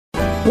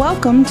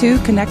Welcome to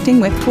Connecting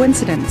with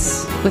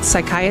Coincidence with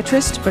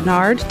psychiatrist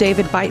Bernard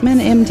David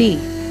Beitman,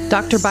 MD.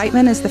 Dr.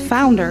 Beitman is the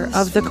founder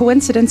of the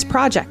Coincidence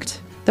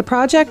Project. The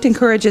project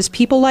encourages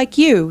people like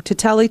you to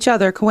tell each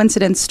other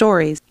coincidence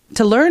stories.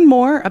 To learn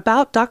more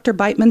about Dr.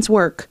 Beitman's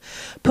work,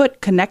 put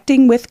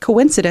Connecting with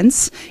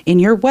Coincidence in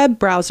your web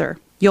browser.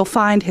 You'll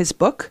find his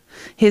book,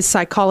 his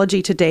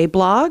Psychology Today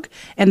blog,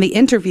 and the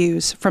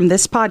interviews from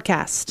this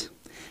podcast.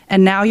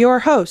 And now your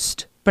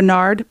host,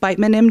 Bernard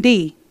Beitman,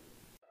 MD.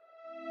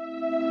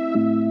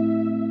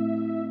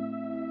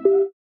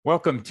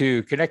 Welcome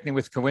to Connecting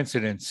with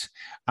Coincidence.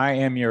 I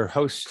am your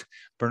host,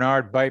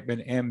 Bernard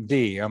Beitman,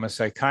 MD. I'm a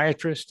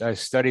psychiatrist. I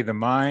study the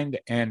mind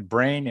and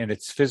brain in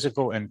its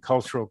physical and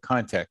cultural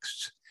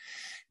contexts.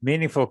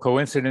 Meaningful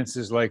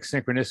coincidences like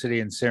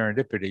synchronicity and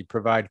serendipity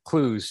provide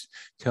clues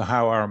to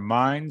how our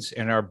minds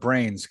and our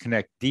brains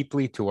connect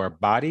deeply to our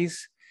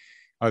bodies,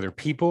 other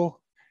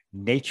people,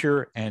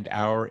 nature, and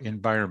our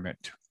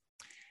environment.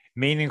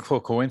 Meaningful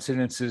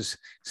coincidences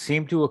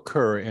seem to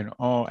occur in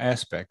all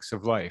aspects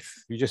of life.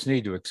 You just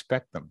need to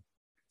expect them.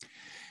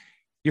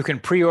 You can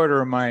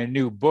pre-order my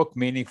new book,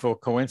 Meaningful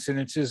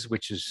Coincidences,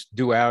 which is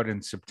due out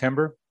in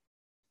September.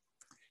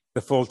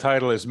 The full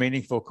title is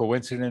Meaningful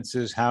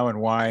Coincidences, How and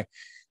Why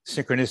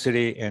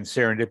Synchronicity and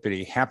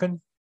Serendipity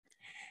Happen.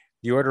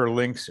 The order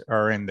links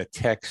are in the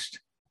text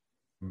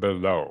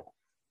below.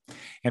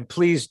 And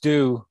please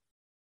do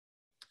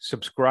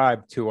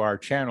subscribe to our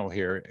channel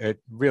here. It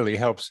really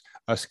helps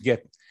us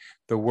get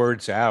the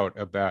words out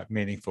about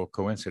meaningful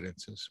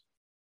coincidences.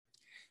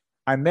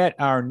 I met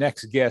our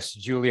next guest,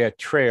 Juliet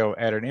Trail,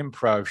 at an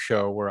improv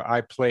show where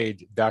I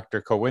played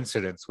Dr.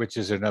 Coincidence, which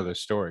is another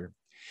story.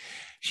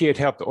 She had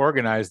helped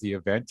organize the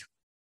event,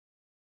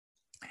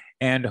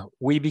 and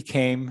we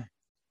became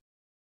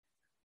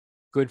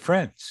good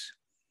friends.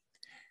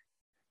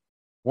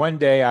 One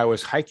day I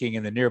was hiking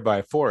in the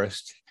nearby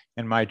forest,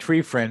 and my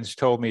tree friends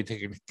told me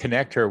to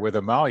connect her with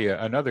Amalia,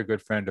 another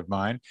good friend of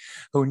mine,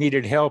 who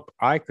needed help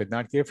I could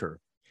not give her.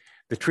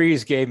 The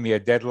trees gave me a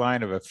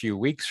deadline of a few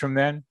weeks from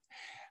then.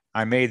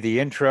 I made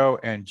the intro,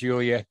 and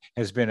Julia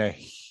has been a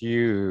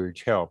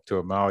huge help to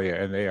Amalia,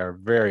 and they are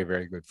very,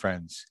 very good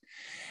friends.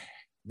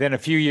 Then a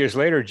few years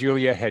later,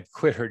 Julia had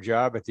quit her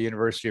job at the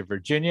University of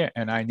Virginia,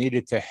 and I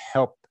needed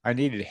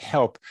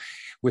help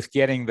with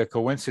getting the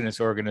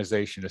Coincidence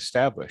organization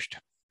established.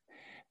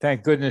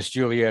 Thank goodness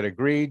Juliet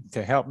agreed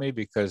to help me,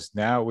 because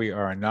now we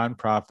are a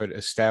nonprofit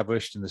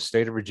established in the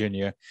state of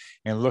Virginia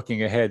and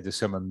looking ahead to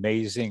some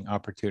amazing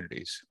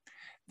opportunities.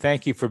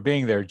 Thank you for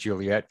being there,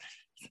 Juliet.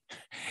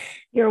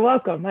 You're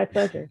welcome. My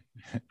pleasure.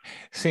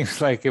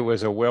 Seems like it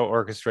was a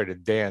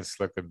well-orchestrated dance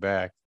looking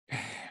back.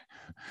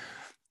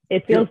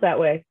 It feels that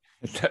way.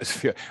 It does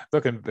feel,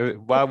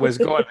 while it was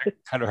going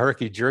kind of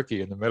herky-jerky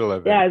in the middle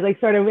of it. Yeah, it's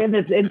like sort of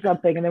in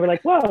something, and they were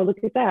like, whoa, look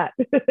at that.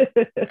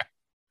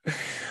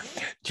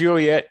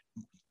 Juliet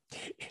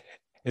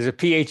is a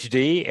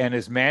PhD and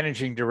is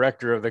managing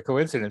director of the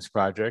Coincidence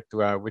Project,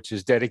 which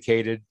is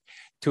dedicated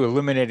to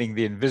eliminating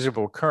the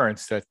invisible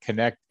currents that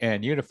connect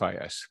and unify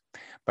us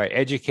by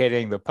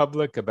educating the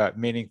public about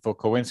meaningful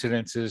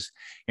coincidences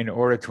in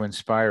order to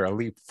inspire a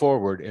leap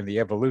forward in the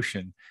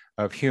evolution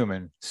of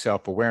human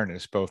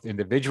self-awareness, both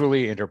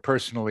individually,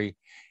 interpersonally,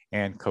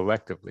 and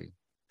collectively.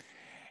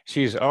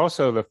 She is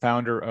also the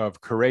founder of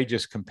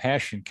Courageous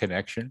Compassion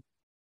Connection,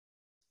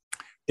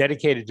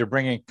 dedicated to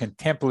bringing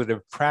contemplative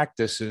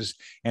practices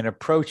and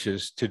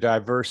approaches to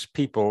diverse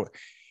people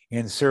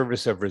in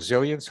service of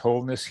resilience,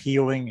 wholeness,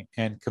 healing,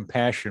 and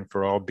compassion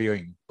for all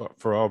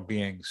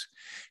beings.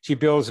 She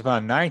builds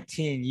upon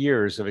 19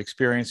 years of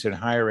experience in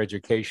higher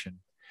education.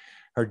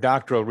 Her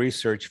doctoral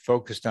research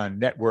focused on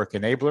network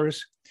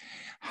enablers,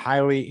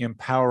 highly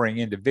empowering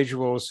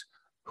individuals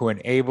who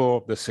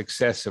enable the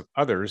success of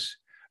others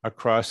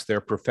across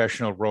their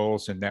professional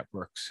roles and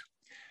networks.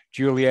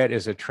 Juliet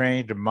is a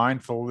trained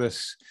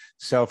mindfulness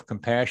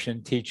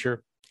self-compassion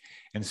teacher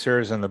and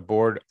serves on the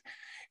board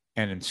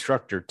and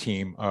instructor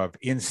team of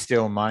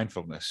Instill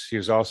Mindfulness. She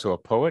is also a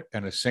poet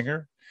and a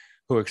singer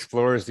who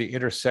explores the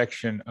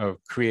intersection of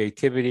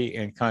creativity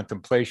and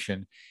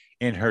contemplation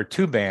in her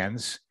two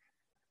bands,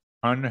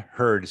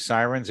 Unheard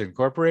Sirens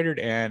Incorporated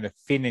and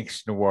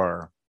Phoenix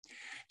Noir.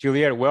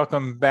 Juliet,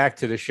 welcome back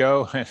to the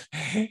show.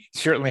 It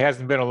certainly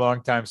hasn't been a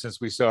long time since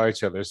we saw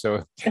each other,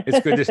 so it's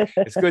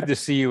good to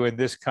see you in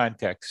this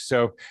context.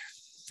 So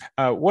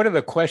one of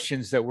the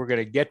questions that we're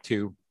going to get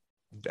to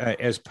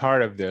as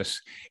part of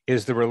this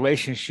is the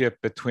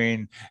relationship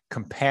between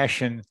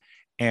compassion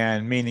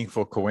and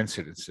meaningful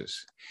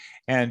coincidences.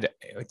 And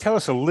tell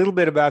us a little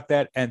bit about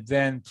that, and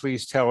then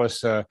please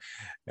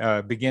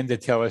begin to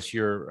tell us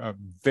your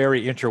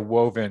very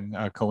interwoven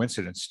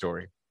coincidence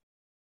story.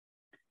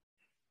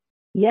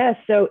 Yes,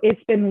 so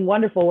it's been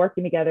wonderful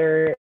working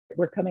together.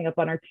 We're coming up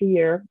on our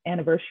 2-year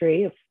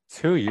anniversary of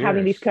 2 years.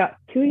 Having these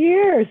 2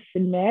 years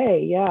in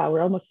May. Yeah,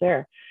 we're almost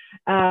there.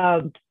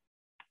 And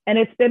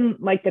it's been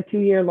like a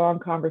 2-year long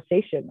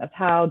conversation of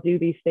how do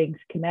these things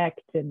connect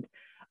and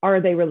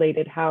are they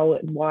related? How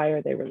and why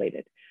are they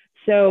related?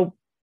 So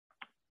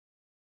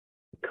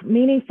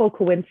meaningful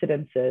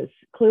coincidences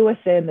clue us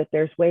in that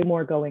there's way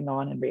more going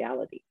on in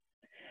reality.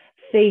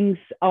 Things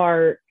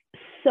are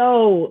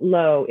so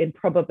low in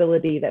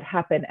probability that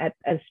happen at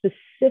a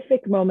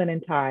specific moment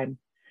in time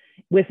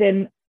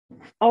within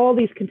all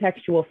these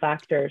contextual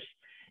factors.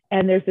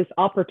 And there's this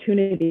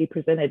opportunity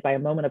presented by a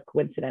moment of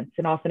coincidence.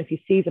 And often, if you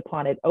seize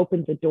upon it,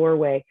 opens a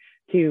doorway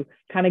to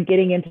kind of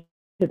getting into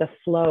the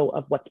flow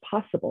of what's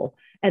possible,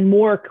 and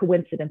more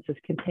coincidences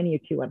continue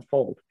to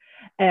unfold.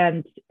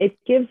 And it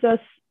gives us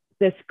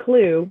this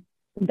clue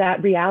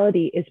that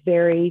reality is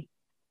very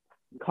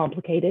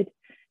complicated,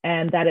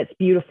 and that it's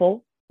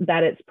beautiful,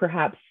 that it's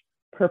perhaps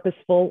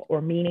purposeful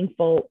or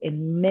meaningful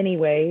in many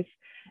ways.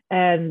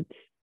 And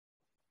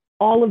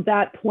all of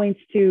that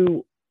points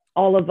to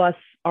all of us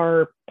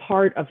are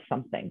part of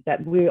something,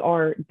 that we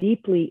are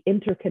deeply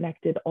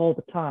interconnected all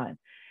the time.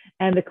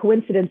 And the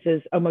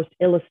coincidences almost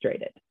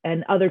illustrate it.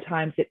 And other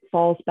times it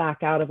falls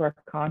back out of our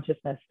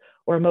consciousness,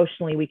 or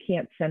emotionally we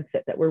can't sense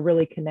it, that we're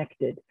really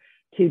connected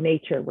to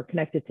nature. We're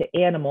connected to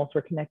animals.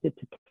 We're connected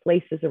to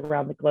places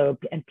around the globe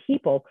and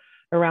people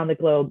around the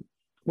globe.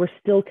 We're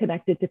still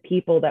connected to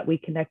people that we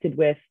connected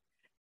with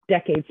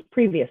decades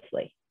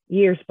previously,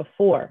 years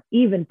before,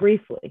 even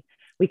briefly.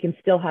 We can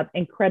still have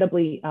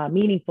incredibly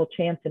meaningful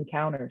chance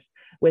encounters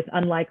with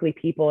unlikely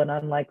people and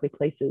unlikely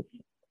places,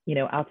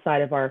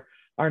 outside of our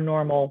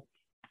normal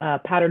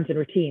patterns and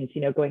routines,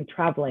 going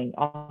traveling,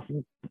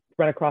 often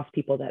run across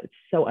people that it's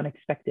so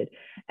unexpected.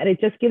 And it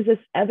just gives us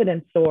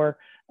evidence or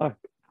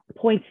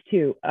points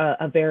to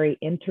a very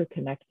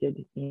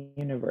interconnected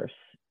universe.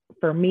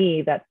 For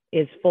me, that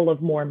is full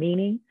of more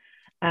meaning.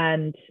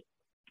 And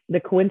the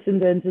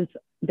coincidences,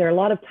 there are a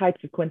lot of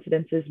types of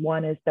coincidences.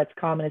 One is that's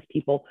common is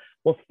people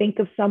will think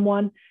of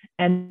someone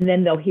and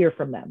then they'll hear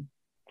from them.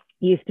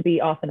 It used to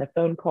be often a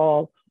phone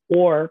call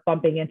or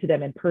bumping into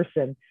them in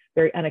person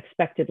very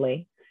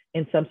unexpectedly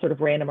in some sort of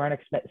random or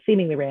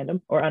seemingly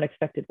random or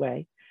unexpected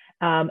way.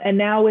 And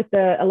now with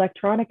the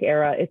electronic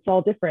era, it's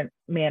all different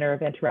manner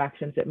of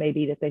interactions. It may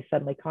be that they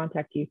suddenly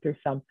contact you through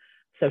some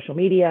social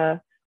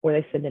media, or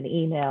they send an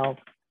email,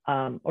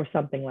 or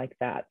something like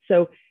that.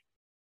 So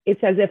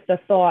it's as if the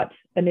thought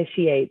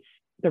initiates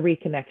the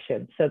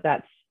reconnection. So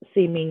that's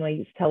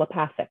seemingly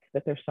telepathic,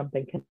 that there's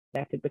something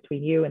connected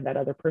between you and that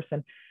other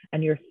person,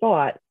 and your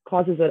thought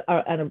causes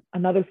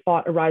another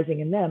thought arising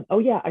in them. Oh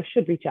yeah, I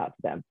should reach out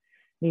to them.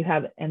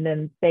 And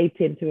then they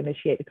tend to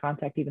initiate the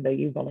contact, even though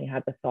you've only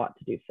had the thought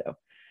to do so.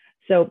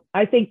 So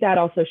I think that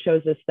also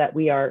shows us that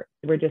we're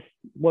just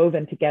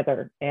woven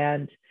together,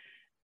 and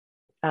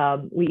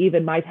we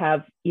even might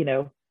have,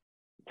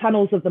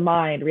 tunnels of the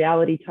mind,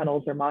 reality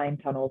tunnels or mind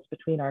tunnels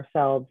between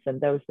ourselves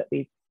and those that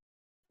we've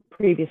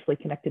previously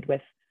connected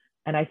with.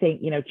 And I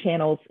think,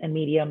 channels and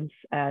mediums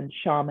and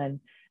shaman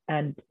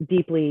and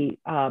deeply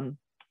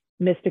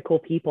mystical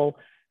people,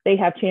 they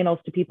have channels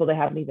to people they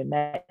haven't even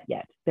met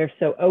yet. They're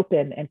so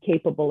open and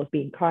capable of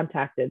being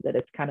contacted that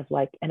it's kind of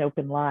like an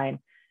open line,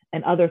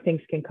 and other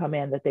things can come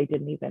in that they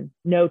didn't even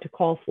know to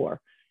call for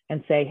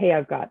and say, hey,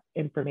 I've got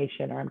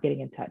information, or I'm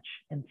getting in touch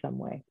in some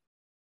way.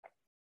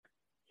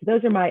 So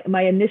those are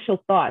my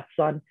initial thoughts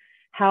on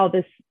how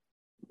this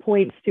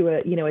points to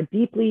a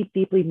deeply,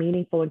 deeply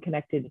meaningful and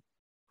connected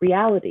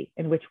reality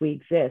in which we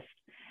exist.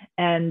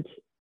 And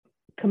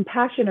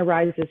compassion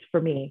arises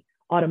for me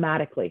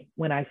automatically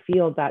when I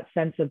feel that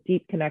sense of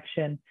deep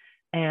connection.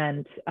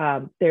 And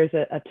there's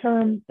a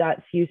term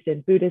that's used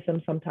in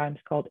Buddhism sometimes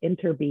called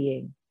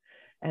interbeing.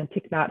 And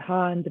Thich Nhat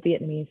Hanh, the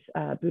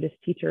Vietnamese Buddhist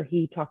teacher,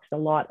 he talks a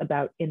lot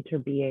about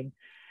interbeing.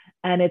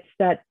 And it's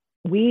that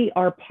we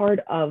are part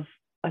of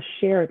a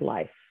shared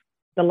life,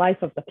 the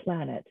life of the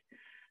planet.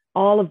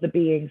 All of the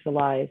beings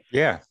alive,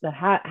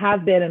 that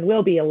have been and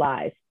will be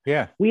alive.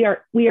 Yeah, we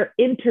are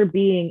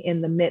interbeing in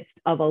the midst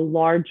of a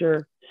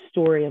larger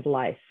story of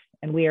life,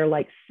 and we are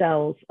like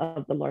cells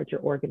of the larger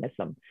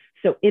organism.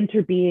 So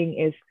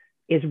interbeing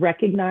is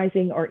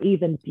recognizing or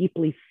even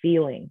deeply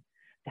feeling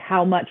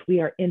how much we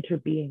are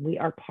interbeing. We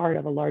are part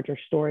of a larger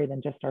story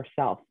than just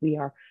ourselves. We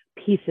are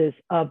pieces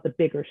of the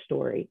bigger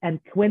story, and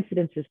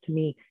coincidences to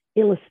me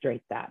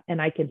illustrate that,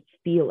 and I can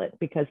feel it,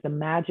 because the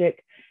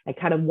magic and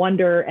kind of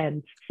wonder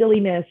and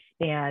silliness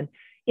and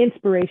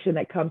inspiration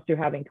that comes through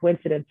having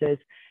coincidences,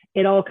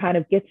 it all kind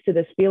of gets to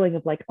this feeling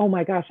of like, oh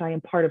my gosh, I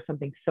am part of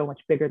something so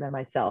much bigger than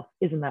myself.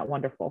 Isn't that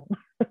wonderful?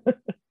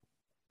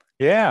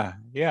 Yeah.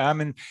 I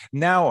mean,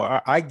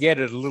 now I get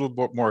it a little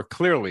bit more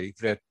clearly,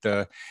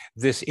 that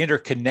this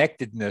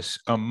interconnectedness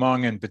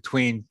among and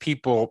between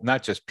people,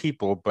 not just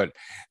people, but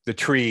the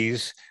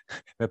trees,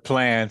 the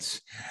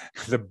plants,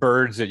 the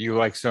birds that you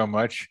like so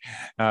much,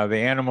 the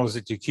animals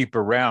that you keep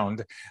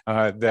around,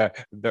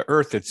 the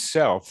earth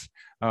itself,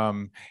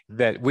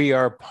 that we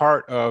are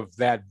part of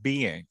that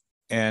being.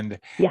 And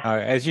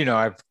as you know,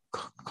 I've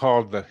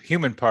called the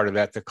human part of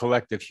that the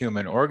collective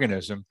human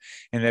organism,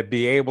 and that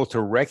be able to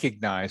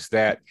recognize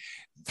that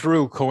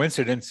through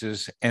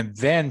coincidences, and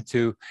then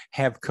to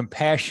have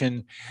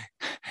compassion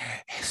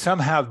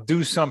somehow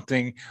do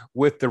something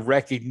with the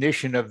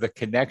recognition of the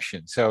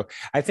connection. So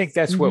I think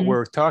that's what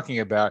we're talking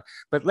about.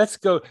 But let's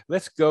go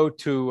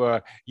to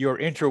your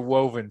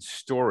interwoven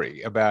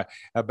story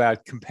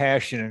about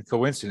compassion and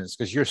coincidence,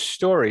 because your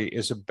story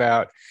is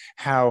about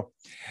how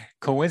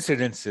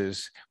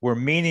coincidences were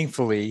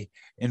meaningfully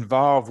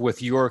involved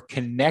with your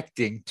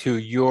connecting to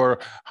your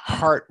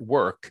heart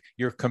work,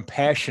 your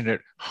compassionate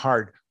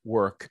heart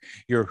work,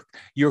 your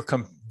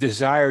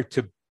desire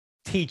to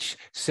teach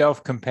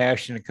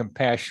self-compassion and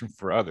compassion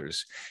for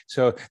others.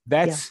 So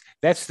that's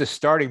the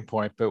starting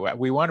point, but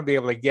we want to be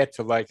able to get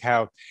to like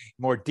how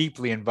more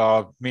deeply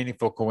involved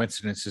meaningful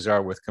coincidences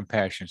are with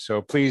compassion.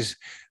 So please,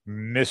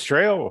 Miss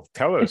Trail,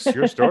 tell us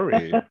your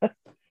story.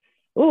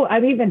 Oh,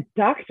 I'm even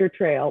Dr.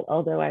 Trail,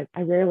 although I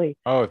rarely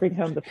bring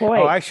home the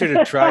point. Oh, I should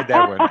have tried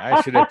that one.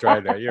 I should have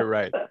tried that. You're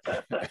right.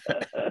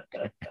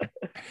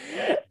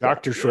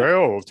 Dr.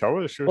 Trail,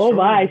 tell us your story. Oh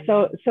my,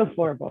 so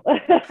formal.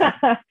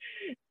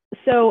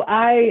 So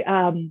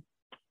I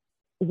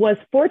was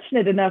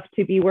fortunate enough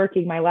to be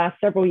working my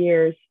last several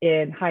years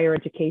in higher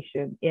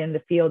education in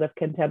the field of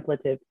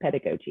contemplative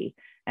pedagogy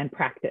and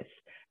practice,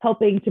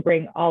 helping to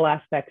bring all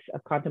aspects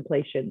of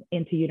contemplation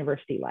into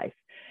university life.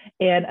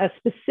 And a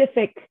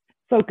specific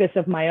focus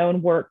of my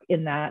own work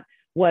in that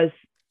was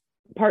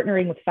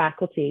partnering with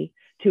faculty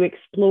to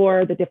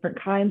explore the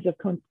different kinds of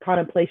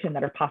contemplation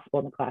that are possible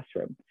in the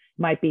classroom.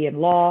 It might be in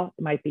law,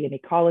 it might be in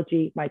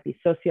ecology, it might be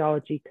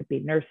sociology, could be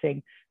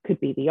nursing, could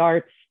be the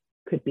arts,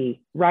 could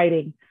be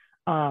writing.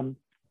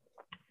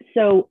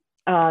 So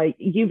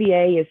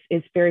UVA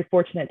is very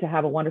fortunate to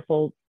have a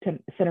wonderful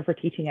Center for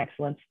Teaching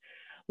Excellence.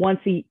 Once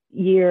a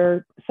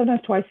year,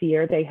 sometimes twice a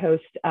year, they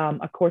host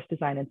a course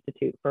design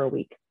institute for a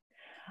week.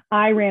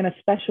 I ran a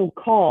special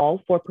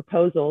call for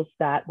proposals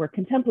that were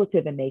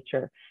contemplative in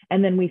nature.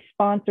 And then we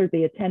sponsored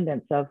the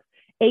attendance of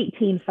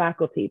 18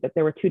 faculty, but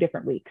there were 2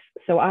 different weeks.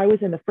 So I was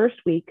in the first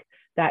week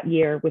that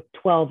year with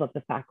 12 of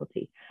the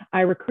faculty.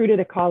 I recruited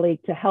a colleague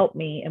to help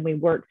me, and we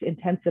worked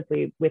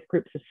intensively with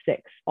groups of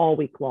 6 all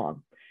week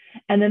long.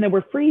 And then there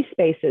were free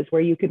spaces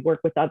where you could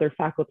work with other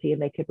faculty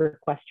and they could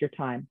request your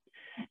time.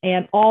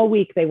 And all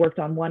week they worked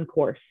on one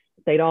course.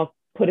 They'd all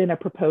put in a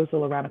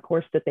proposal around a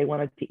course that they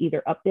wanted to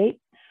either update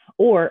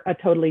or a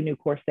totally new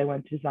course they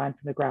wanted to design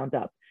from the ground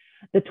up.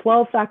 The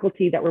 12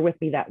 faculty that were with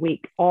me that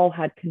week all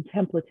had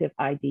contemplative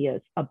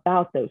ideas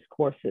about those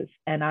courses.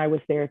 And I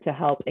was there to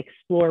help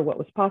explore what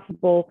was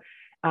possible,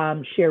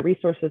 share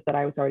resources that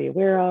I was already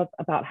aware of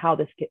about how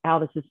this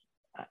is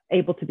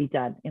able to be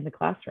done in the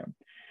classroom,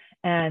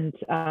 and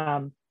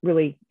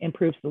really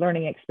improves the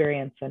learning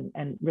experience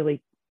and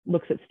really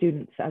looks at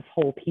students as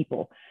whole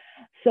people.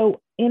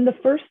 So in the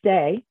first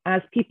day,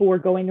 as people were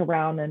going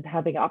around and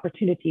having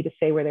opportunity to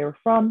say where they were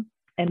from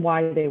and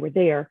why they were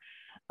there,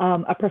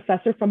 a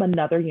professor from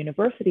another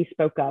university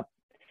spoke up,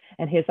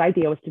 and his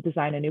idea was to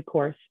design a new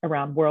course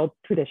around world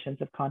traditions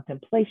of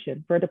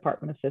contemplation for a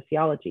Department of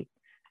Sociology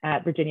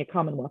at Virginia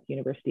Commonwealth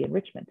University in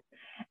Richmond.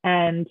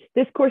 And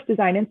this Course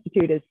Design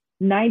Institute is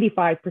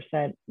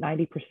 95%,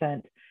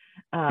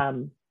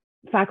 90%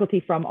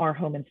 faculty from our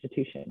home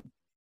institution,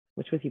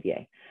 which was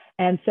UVA.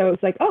 And so it was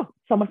like, oh,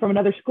 someone from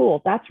another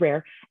school, that's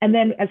rare. And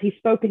then as he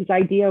spoke, his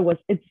idea was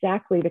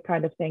exactly the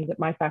kind of thing that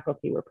my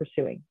faculty were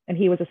pursuing. And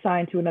he was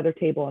assigned to another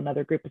table,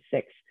 another group of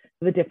 6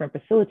 with a different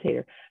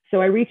facilitator.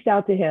 So I reached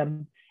out to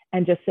him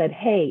and just said,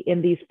 hey,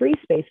 in these free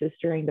spaces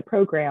during the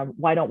program,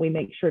 why don't we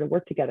make sure to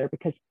work together?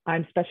 Because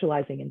I'm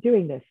specializing in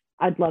doing this.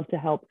 I'd love to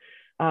help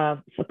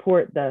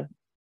support the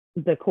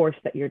course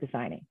that you're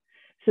designing.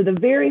 So the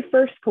very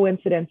first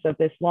coincidence of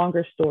this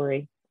longer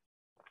story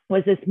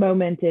was this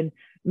moment in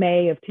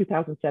May of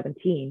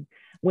 2017,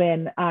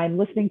 when I'm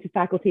listening to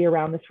faculty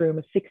around this room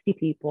of 60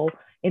 people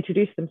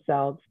introduce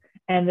themselves.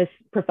 And this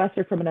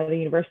professor from another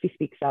university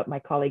speaks up, my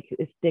colleague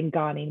is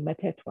Dingani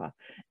Matetwa,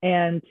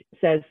 and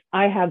says,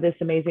 I have this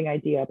amazing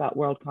idea about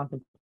world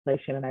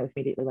contemplation. And I was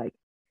immediately like,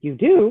 you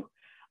do?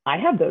 I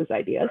have those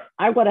ideas.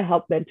 I want to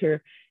help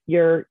mentor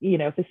your,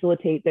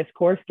 facilitate this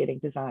course getting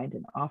designed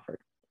and offered.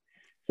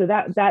 So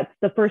that's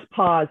the first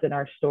pause in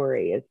our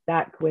story, is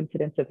that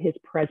coincidence of his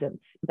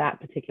presence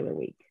that particular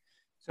week.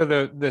 So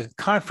the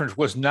conference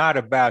was not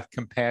about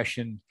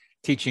compassion,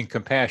 teaching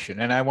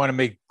compassion. And I want to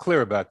make clear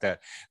about that.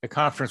 The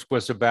conference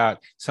was about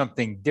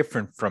something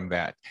different from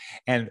that.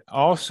 And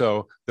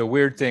also the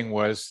weird thing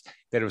was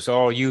that it was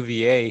all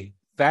UVA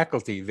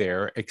faculty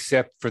there,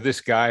 except for this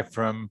guy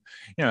from,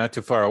 not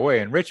too far away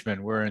in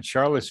Richmond. We're in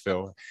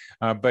Charlottesville,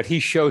 but he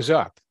shows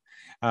up.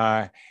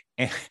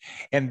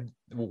 And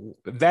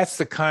that's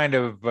the kind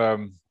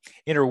of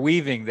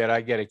interweaving that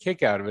I get a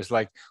kick out of. Is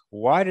like,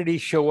 why did he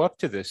show up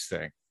to this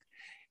thing?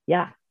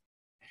 Yeah.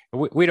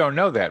 We don't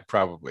know that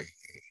probably,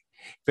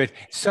 but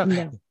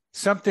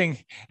something,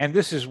 and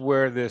this is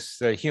where this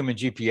human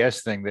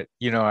GPS thing that,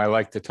 I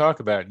like to talk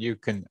about, you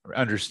can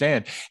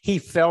understand. He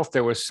felt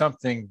there was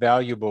something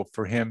valuable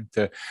for him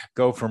to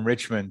go from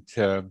Richmond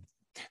to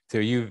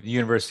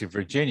University of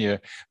Virginia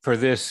for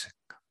this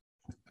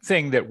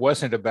thing that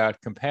wasn't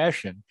about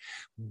compassion,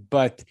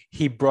 but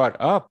he brought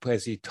up,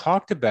 as he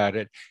talked about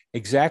it,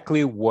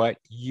 exactly what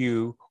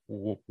you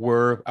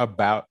were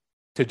about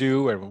to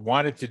do and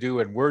wanted to do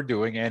and were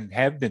doing and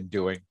have been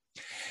doing.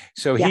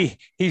 So Yeah.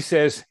 he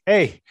says,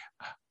 hey,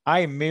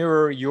 I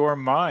mirror your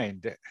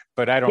mind,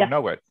 but I don't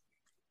know it.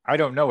 I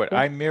don't know it. Yeah.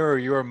 I mirror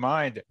your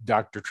mind,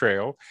 Dr.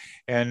 Trail.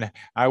 And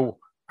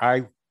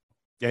and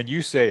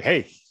you say,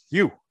 hey,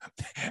 you,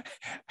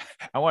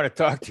 I want to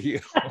talk to you.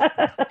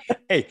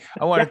 Hey,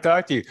 I want to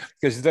talk to you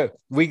because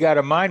we got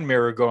a mind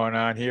mirror going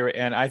on here,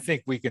 and I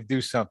think we can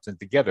do something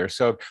together.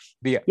 So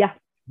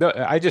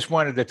I just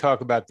wanted to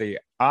talk about the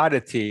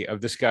oddity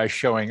of this guy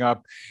showing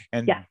up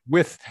and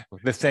with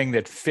the thing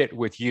that fit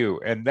with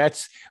you. And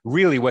that's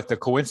really what the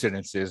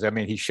coincidence is. I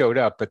mean, he showed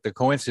up, but the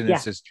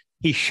coincidence is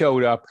he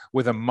showed up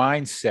with a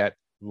mindset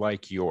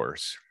like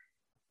yours.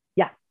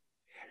 Yeah.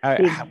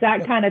 The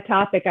exact kind of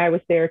topic I was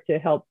there to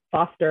help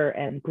foster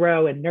and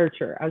grow and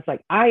nurture. I was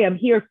like, I am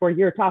here for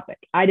your topic.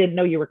 I didn't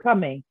know you were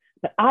coming,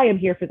 but I am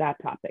here for that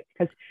topic.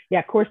 Because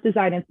Course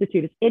Design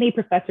Institute is any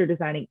professor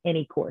designing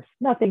any course,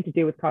 nothing to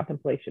do with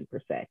contemplation per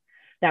se.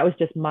 That was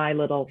just my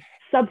little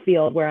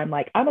subfield where I'm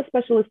like, I'm a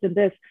specialist in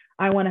this.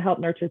 I want to help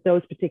nurture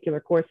those particular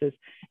courses.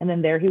 And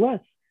then there he was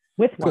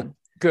with one.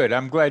 Good.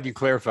 I'm glad you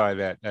clarify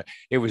that.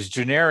 It was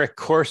generic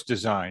course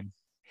design.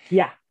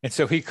 Yeah. And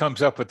so he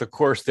comes up with the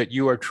course that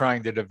you are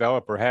trying to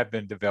develop or have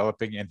been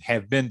developing and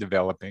have been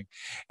developing.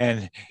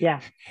 And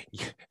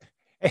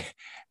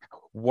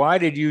why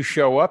did you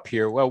show up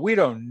here? Well, we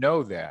don't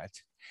know that.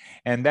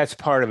 And that's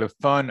part of the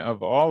fun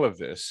of all of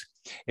this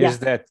is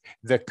that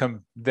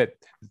that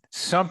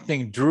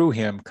something drew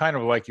him, kind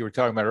of like you were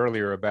talking about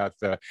earlier about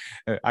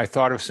I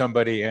thought of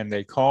somebody and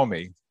they call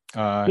me.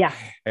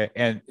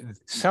 And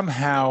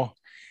somehow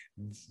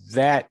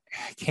that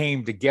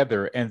came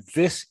together. And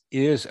this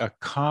is a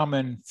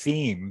common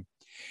theme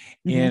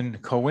in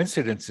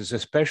coincidences,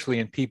 especially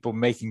in people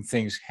making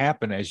things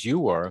happen as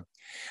you are,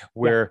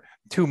 where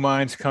two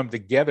minds come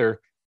together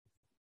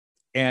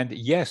and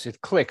yes, it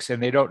clicks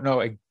and they don't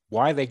know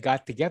why they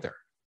got together.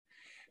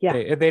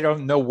 They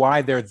don't know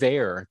why they're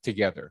there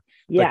together.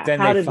 But then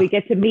how did we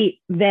get to meet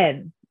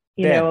then?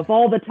 You know, of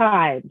all the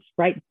times,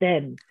 right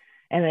then.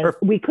 And then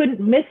we couldn't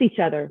miss each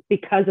other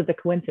because of the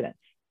coincidence.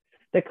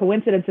 The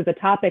coincidence of the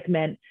topic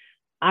meant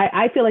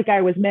I feel like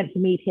I was meant to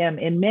meet him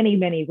in many,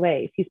 many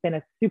ways. He's been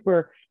a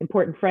super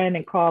important friend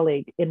and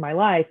colleague in my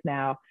life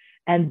now.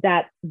 And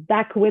that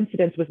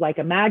coincidence was like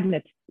a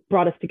magnet,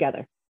 brought us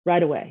together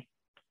right away.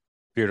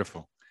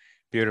 Beautiful.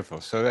 Beautiful.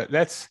 So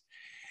that's,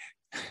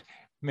 I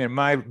mean,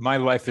 my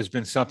life has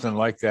been something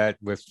like that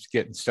with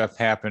getting stuff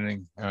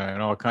happening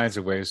in all kinds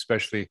of ways,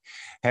 especially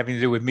having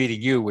to do with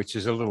meeting you, which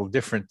is a little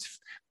different,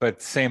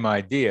 but same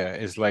idea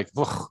is like,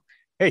 oh,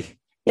 hey,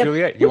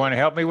 Juliet, you want to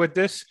help me with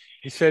this?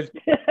 He said,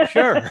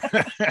 sure.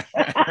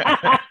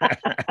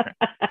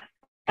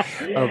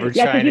 Over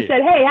because he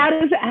said, hey, how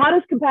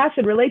does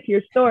compassion relate to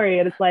your story?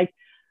 And it's like,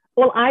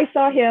 well, I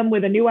saw him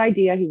with a new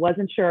idea. He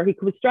wasn't sure. He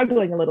was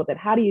struggling a little bit.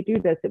 How do you do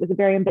this? It was a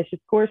very ambitious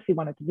course he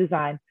wanted to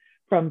design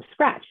from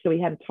scratch. So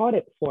he hadn't taught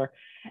it before.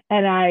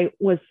 And I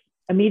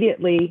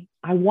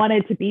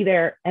wanted to be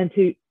there and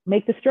to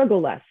make the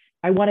struggle less.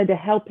 I wanted to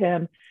help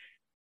him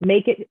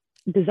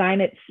design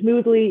it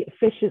smoothly,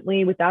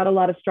 efficiently, without a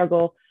lot of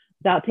struggle,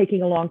 without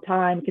taking a long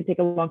time. It can take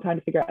a long time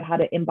to figure out how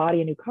to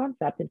embody a new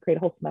concept and create a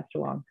whole semester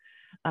long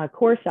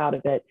course out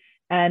of it.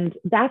 And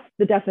that's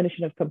the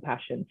definition of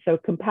compassion. So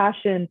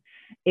compassion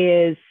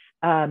is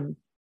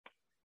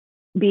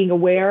being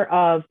aware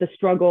of the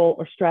struggle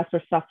or stress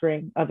or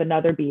suffering of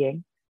another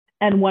being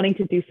and wanting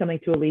to do something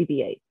to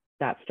alleviate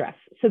that stress.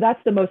 So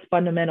that's the most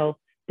fundamental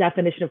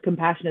definition of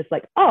compassion. Is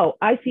like, oh,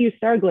 I see you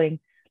struggling.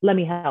 Let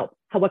me help.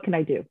 What can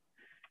I do?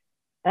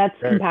 That's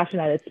compassion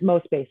at its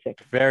most basic.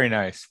 Very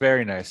nice,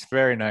 very nice,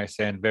 very nice,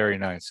 and very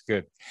nice.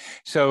 Good.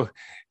 So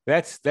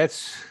that's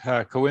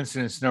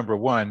coincidence number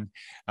one,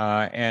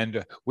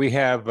 and we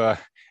have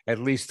at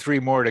least three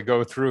more to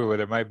go through, or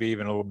there might be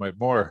even a little bit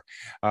more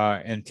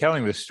in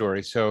telling this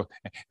story. So,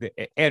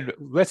 and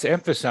let's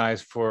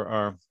emphasize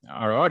for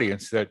our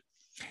audience that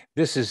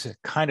this is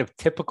kind of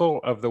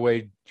typical of the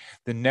way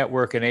the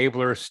network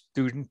enabler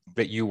student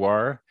that you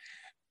are.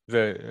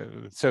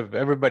 So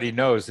everybody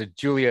knows that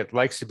Juliet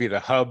likes to be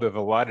the hub of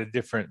a lot of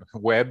different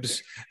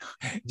webs,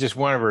 just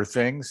one of her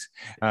things.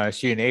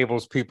 She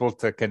enables people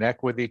to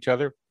connect with each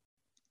other.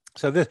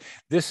 So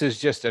this is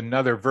just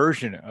another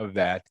version of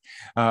that,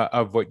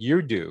 of what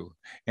you do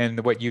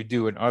and what you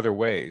do in other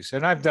ways.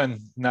 And I've done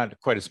not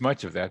quite as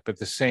much of that, but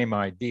the same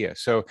idea.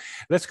 So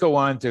let's go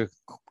on to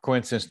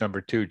coincidence number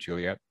two,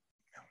 Juliet.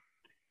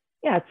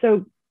 Yeah,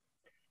 so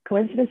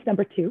coincidence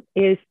number two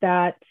is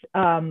that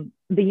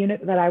the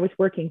unit that I was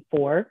working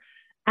for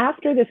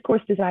after this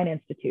Course Design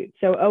Institute.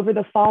 So over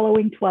the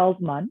following 12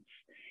 months,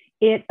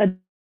 it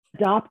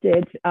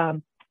adopted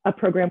a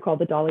program called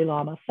the Dalai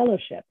Lama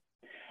Fellowship.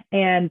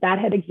 And that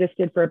had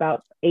existed for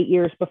about 8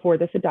 years before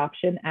this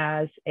adoption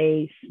as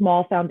a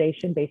small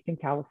foundation based in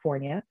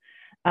California,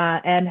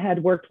 and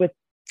had worked with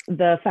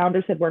the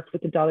founders had worked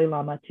with the Dalai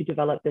Lama to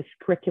develop this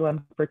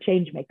curriculum for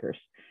change makers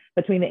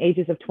between the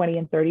ages of 20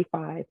 and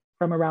 35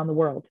 from around the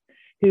world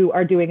who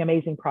are doing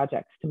amazing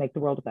projects to make the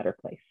world a better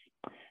place.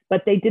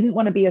 But they didn't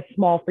want to be a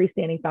small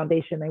freestanding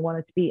foundation. They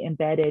wanted to be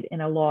embedded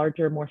in a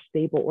larger, more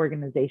stable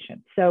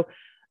organization. So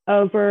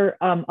over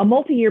a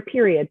multi-year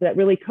period that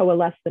really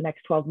coalesced the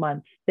next 12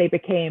 months, they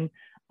became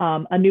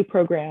a new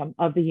program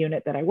of the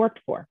unit that I worked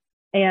for.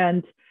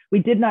 And we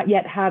did not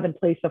yet have in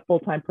place a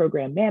full-time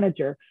program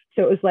manager.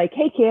 So it was like,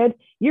 hey, kid,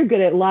 you're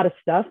good at a lot of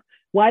stuff.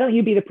 Why don't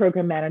you be the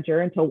program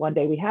manager until one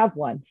day we have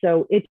one?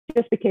 So it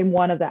just became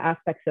one of the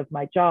aspects of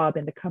my job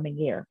in the coming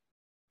year.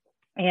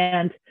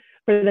 And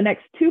for the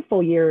next 2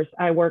 full years,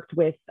 I worked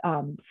with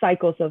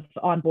cycles of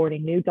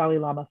onboarding new Dalai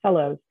Lama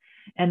fellows.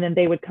 And then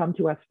they would come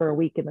to us for a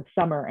week in the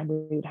summer, and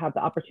we would have the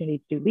opportunity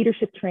to do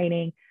leadership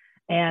training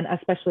and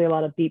especially a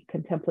lot of deep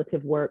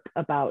contemplative work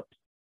about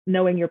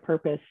knowing your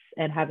purpose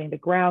and having the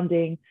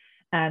grounding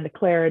and the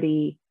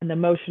clarity and the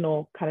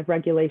emotional kind of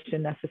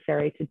regulation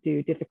necessary to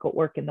do difficult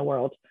work in the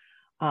world,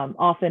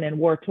 often in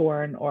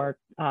war-torn or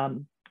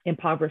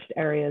impoverished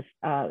areas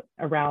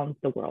around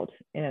the world,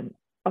 in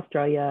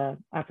Australia,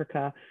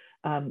 Africa,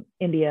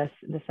 India,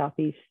 the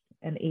Southeast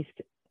and East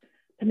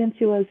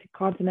peninsulas,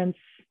 continents,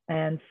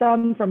 and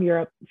some from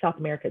Europe, South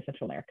America,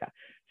 Central America.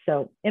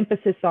 So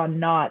emphasis on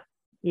not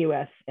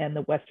US and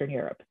the Western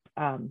Europe,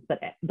 but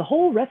the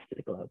whole rest of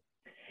the globe.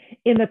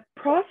 In the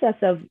process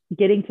of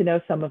getting to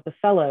know some of the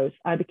fellows,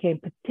 I became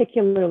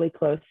particularly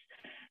close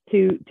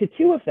to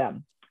 2 of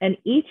them. And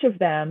each of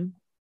them,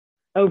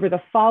 over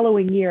the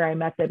following year, I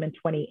met them in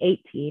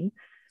 2018.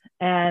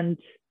 And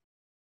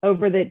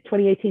over the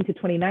 2018 to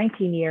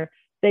 2019 year,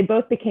 they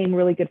both became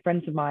really good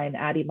friends of mine,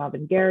 Adi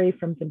Mavengeri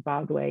from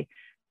Zimbabwe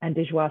and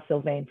Dejoie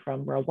Sylvain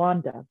from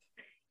Rwanda.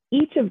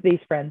 Each of these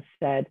friends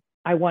said,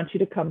 I want you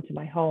to come to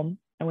my home.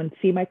 I want to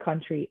see my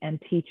country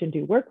and teach and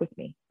do work with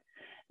me.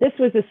 This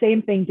was the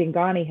same thing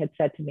Dingani had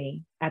said to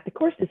me at the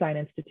Course Design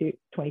Institute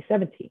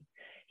 2017.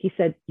 He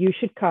said, you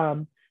should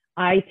come.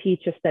 I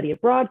teach a study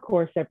abroad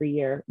course every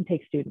year and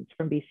take students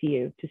from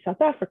BCU to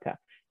South Africa.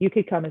 You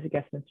could come as a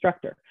guest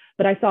instructor.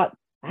 But I thought,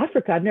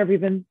 Africa, I've never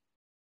even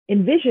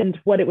envisioned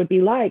what it would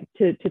be like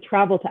to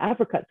travel to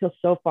Africa till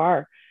so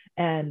far.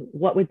 And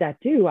what would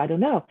that do? I don't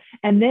know.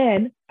 And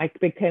then I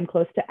became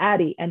close to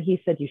Adi, and he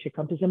said, you should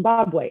come to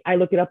Zimbabwe. I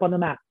look it up on the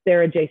map.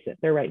 They're adjacent.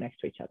 They're right next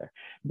to each other.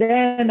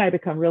 Then I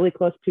become really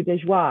close to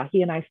Dejoie.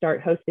 He and I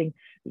start hosting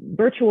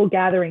virtual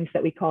gatherings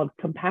that we called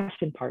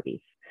compassion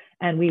parties.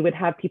 And we would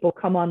have people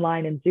come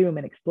online and Zoom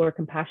and explore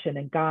compassion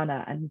in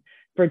Ghana and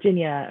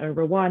Virginia, or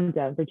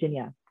Rwanda,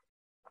 Virginia.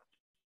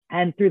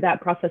 And through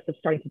that process of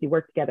starting to do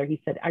work together,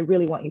 he said, I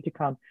really want you to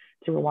come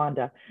to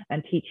Rwanda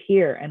and teach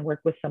here and work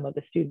with some of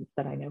the students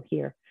that I know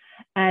here.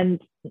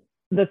 And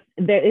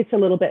it's a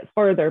little bit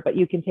further, but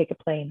you can take a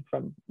plane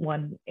from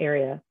one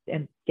area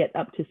and get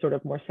up to sort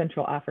of more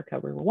Central Africa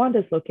where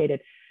Rwanda is located.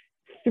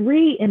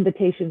 3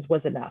 invitations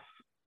was enough.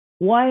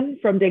 One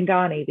from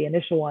Dingani, the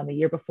initial one the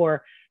year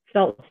before,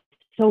 felt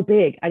so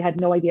big. I had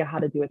no idea how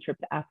to do a trip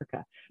to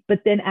Africa.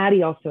 But then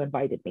Adi also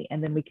invited me,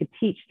 and then we could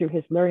teach through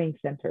his learning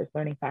centers,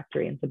 Learning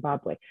Factory in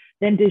Zimbabwe.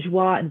 Then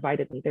Dejoie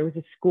invited me. There was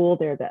a school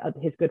there that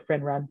his good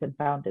friend runs and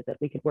founded that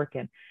we could work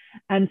in.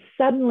 And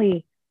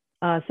suddenly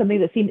something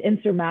that seemed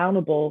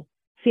insurmountable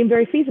seemed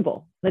very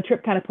feasible. The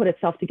trip kind of put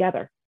itself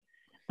together.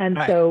 And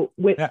so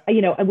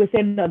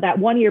within that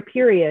 1 year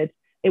period,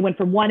 it went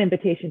from 1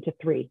 invitation to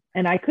 3.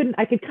 And I could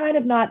kind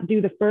of not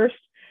do the first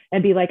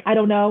and be like, I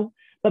don't know.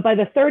 But by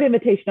the 3rd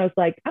invitation, I was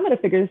like, I'm going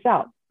to figure this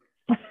out.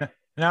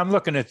 Now I'm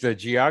looking at the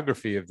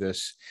geography of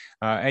this,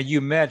 and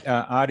you met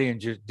Adi and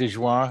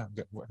Dejoie,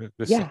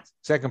 the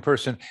second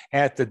person,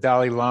 at the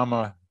Dalai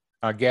Lama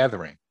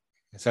gathering,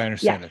 as I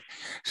understand it.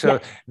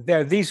 So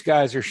these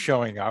guys are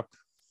showing up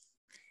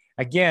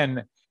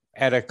again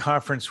at a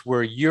conference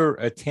where you're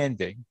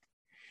attending.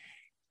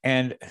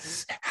 And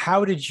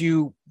how did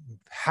you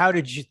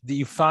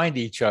find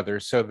each other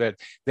so that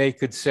they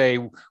could say,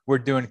 we're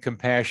doing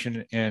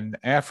compassion in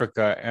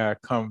Africa,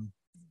 come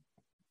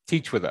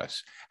teach with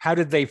us? How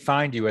did they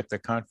find you at the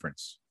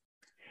conference?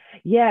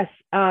 Yes,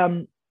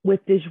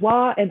 with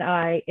Dejoie and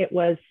I, it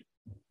was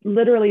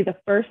literally the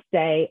first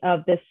day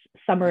of this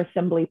summer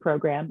assembly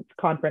program, it's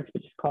a conference,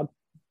 which is called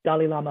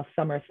Dalai Lama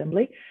Summer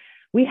Assembly.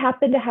 We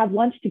happened to have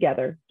lunch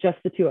together, just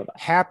the 2 of us.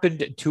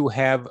 Happened to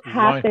have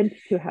lunch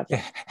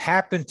together.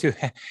 How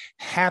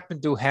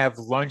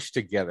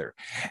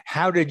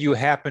did you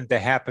happen to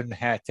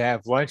have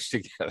lunch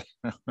together?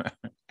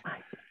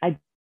 I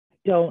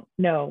don't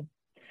know.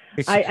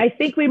 I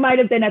think we might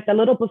have been at the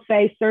little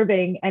buffet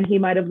serving, and he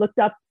might have looked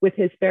up with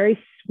his very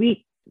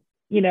sweet,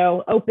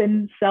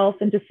 open self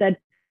and just said,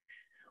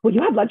 will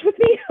you have lunch with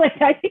me?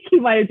 Like, I think he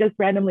might have just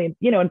randomly,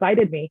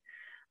 invited me.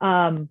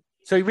 So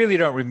you really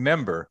don't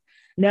remember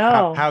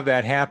how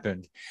that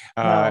happened.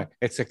 No.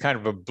 It's a kind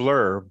of a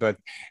blur, but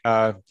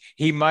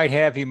he might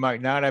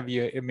not have.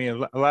 I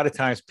mean, a lot of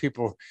times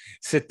people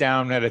sit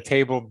down at a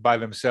table by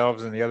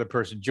themselves and the other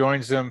person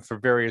joins them for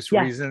various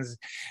reasons.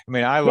 I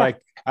mean, I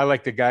I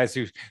like the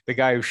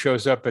guy who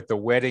shows up at the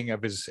wedding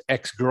of his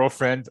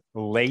ex-girlfriend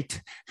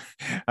late,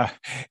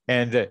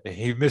 and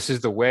he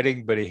misses the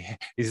wedding, but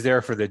he's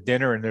there for the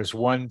dinner, and there's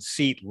one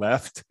seat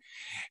left.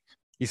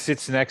 He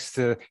sits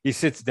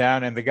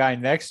down, and the guy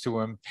next to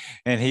him,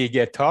 and he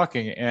get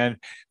talking, and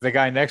the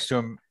guy next to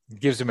him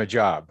gives him a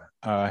job.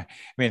 I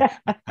mean,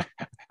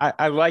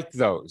 I like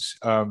those.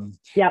 And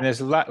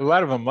there's a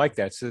lot of them like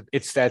that. So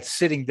it's that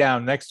sitting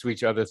down next to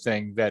each other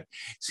thing that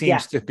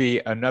seems to be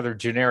another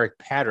generic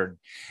pattern.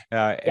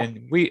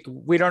 And we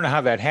don't know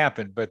how that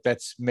happened, but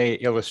that's may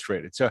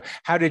illustrate it. So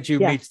how did you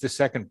meet the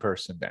second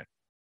person then?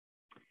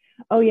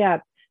 Oh, yeah.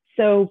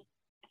 So,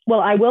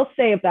 well, I will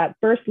say of that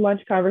first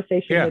lunch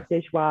conversation with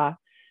Dejoie,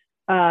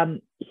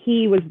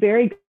 he was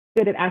very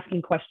good at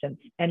asking questions.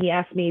 And he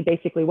asked me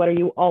basically, what are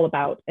you all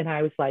about? And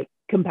I was like,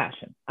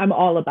 compassion. I'm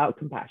all about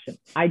compassion.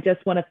 I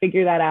just want to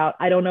figure that out.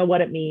 I don't know what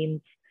it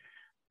means.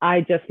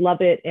 I just love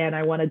it. And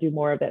I want to do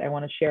more of it. I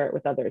want to share it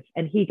with others.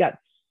 And he got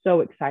so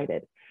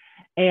excited.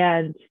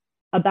 And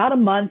about a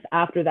month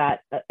after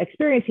that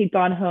experience, he'd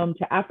gone home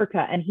to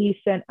Africa, and he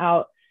sent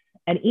out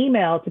an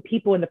email to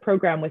people in the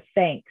program with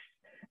thanks.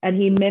 And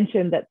he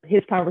mentioned that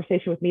his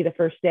conversation with me the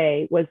first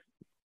day was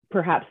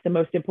perhaps the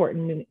most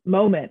important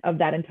moment of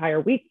that entire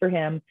week for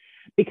him,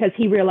 because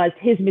he realized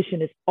his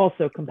mission is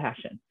also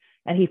compassion.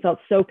 And he felt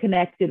so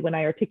connected when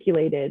I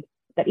articulated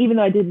that, even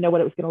though I didn't know what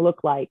it was going to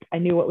look like, I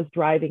knew what was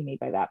driving me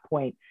by that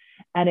point.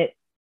 And it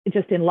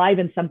just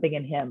enlivened something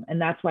in him.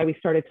 And that's why we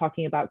started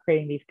talking about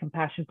creating these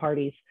compassion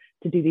parties,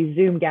 to do these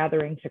Zoom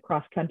gatherings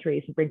across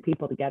countries and bring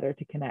people together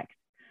to connect,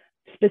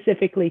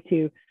 specifically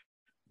to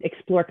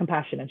explore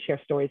compassion and share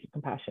stories of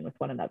compassion with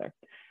one another.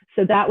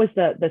 So that was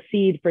the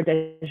seed for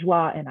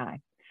Dejoie and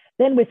I.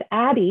 Then with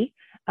Addy,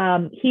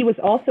 he was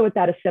also at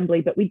that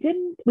assembly, but we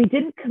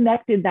didn't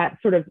connect in that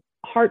sort of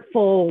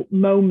heartful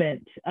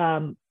moment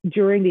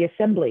during the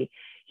assembly.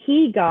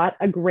 He got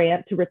a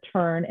grant to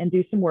return and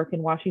do some work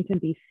in Washington,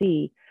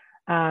 D.C.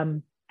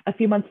 A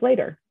few months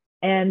later.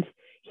 And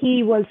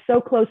he was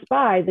so close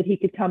by that he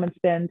could come and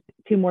spend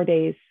 2 more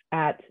days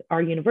at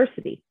our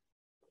university.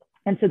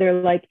 And so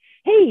they're like,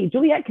 hey,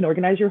 Juliet can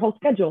organize your whole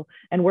schedule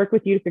and work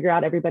with you to figure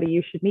out everybody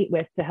you should meet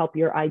with to help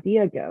your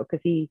idea go. Because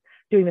he's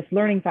doing this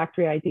learning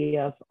factory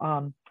idea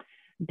of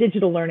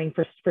digital learning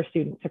for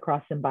students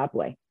across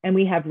Zimbabwe. And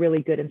we have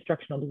really good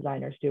instructional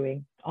designers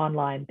doing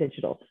online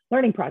digital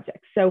learning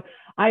projects. So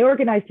I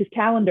organized his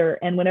calendar,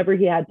 and whenever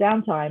he had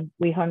downtime,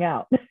 we hung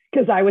out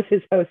because I was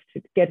his host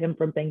to get him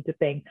from thing to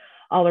thing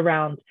all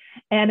around.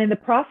 And in the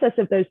process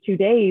of those 2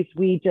 days,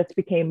 we just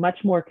became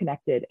much more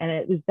connected. And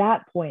it was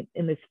that point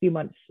in this few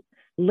months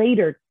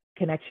later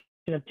connection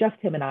of just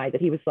him and I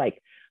that he was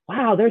like,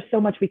 wow, there's so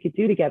much we could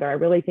do together. I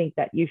really think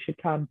that you should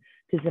come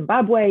to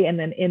Zimbabwe. And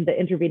then in the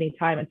intervening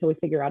time, until we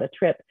figure out a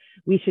trip,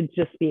 we should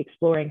just be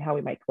exploring how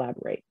we might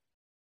collaborate.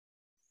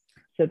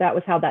 So that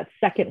was how that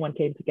second one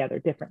came together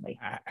differently.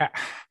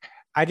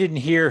 I didn't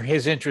hear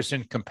his interest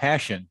in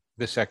compassion,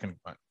 the second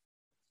one.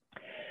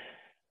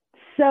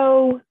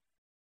 So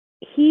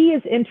he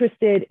is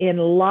interested in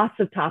lots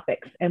of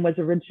topics and was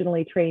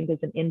originally trained as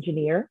an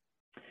engineer,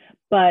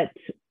 but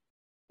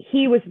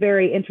he was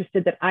very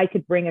interested that I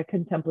could bring a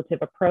contemplative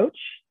approach,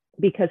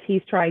 because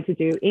he's trying to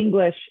do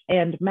English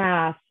and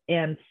math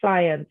and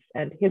science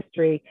and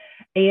history.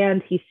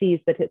 And he sees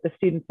that the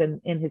students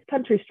in his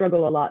country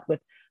struggle a lot with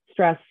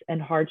stress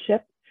and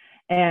hardship.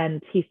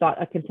 And he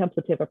thought a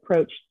contemplative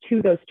approach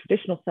to those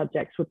traditional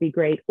subjects would be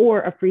great,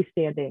 or a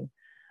freestanding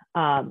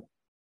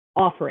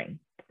offering.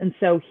 And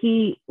so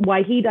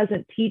why he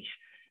doesn't teach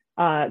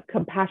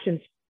compassion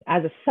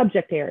as a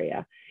subject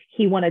area,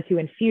 he wanted to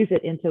infuse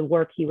it into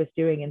work he was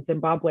doing in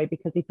Zimbabwe,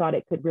 because he thought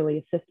it could really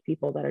assist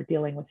people that are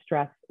dealing with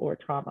stress or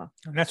trauma.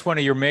 And that's one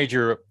of your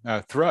major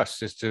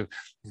thrusts, is to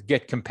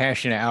get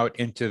compassion out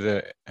into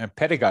the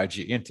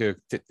pedagogy, into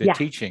the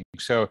teaching.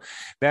 So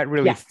that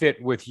really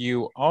fit with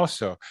you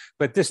also.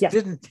 But this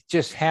didn't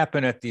just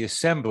happen at the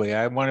assembly.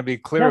 I want to be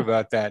clear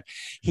about that.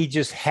 He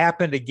just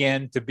happened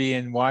again to be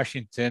in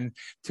Washington,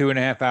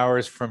 2.5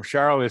 hours from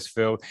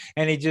Charlottesville,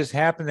 and he just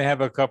happened to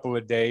have a couple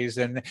of days,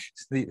 and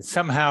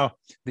somehow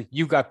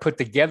you got put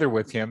together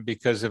with him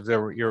because of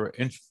your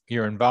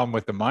involvement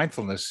with the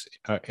Mindfulness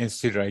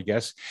Institute, I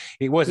guess.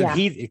 It wasn't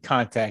he that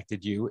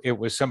contacted you, it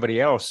was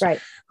somebody else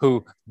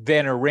who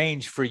then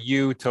arranged for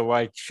you to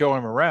like show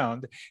him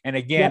around. And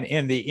again,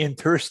 in the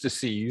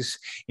interstices,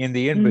 in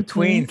the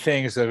in-between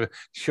things of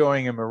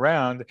showing him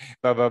around,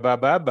 come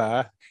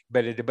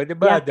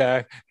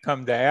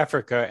to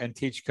Africa and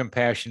teach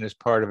compassion as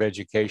part of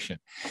education.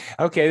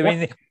 Okay, I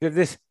mean,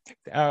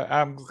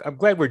 I'm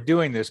glad we're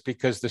doing this,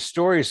 because the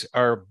stories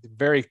are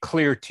very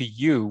clear to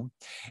you,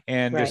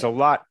 and there's a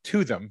lot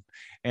to them,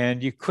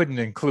 and you couldn't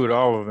include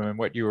all of them in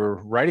what you were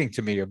writing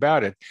to me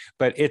about it.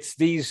 But it's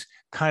these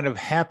kind of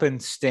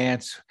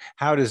happenstance,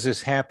 how does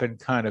this happen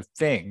kind of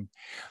thing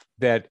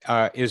that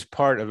is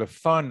part of the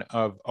fun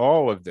of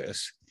all of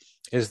this,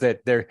 is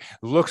that there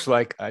looks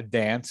like a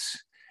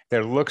dance.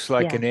 There looks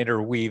like an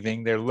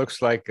interweaving. There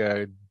looks like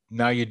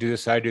now you do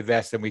this, I do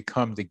that, then we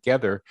come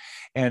together.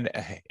 And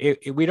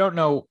we don't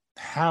know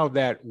how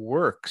that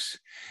works,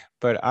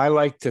 but I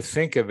like to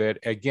think of it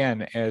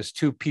again as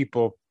two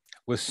people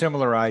with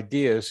similar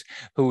ideas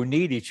who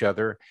need each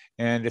other.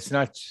 And it's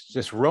not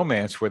just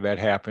romance where that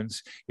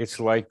happens. It's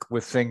like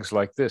with things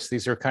like this.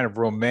 These are kind of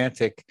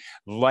romantic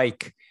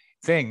like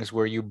things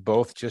where you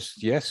both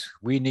just, yes,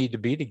 we need to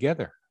be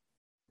together.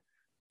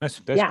 That's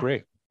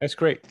great. That's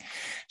great.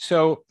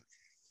 So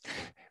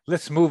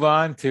let's move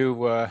on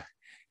to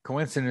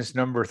coincidence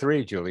number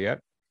 3,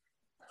 Juliet.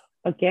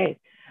 Okay.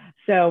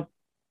 So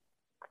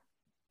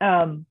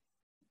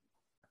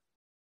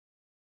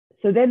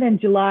so then in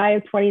July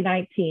of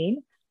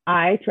 2019,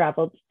 I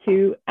traveled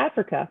to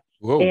Africa.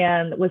 Whoa.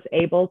 And was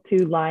able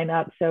to line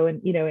up. So in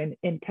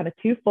kind of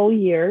 2 full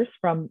years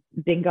from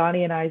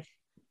Dingani and I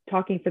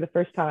talking for the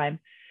first time,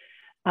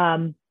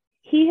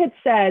 he had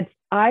said,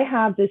 I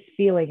have this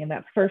feeling in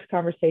that first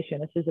conversation,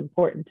 this is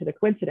important to the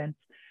coincidence.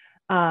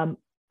 I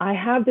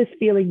have this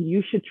feeling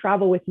you should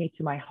travel with me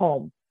to my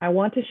home. I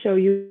want to show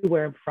you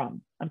where I'm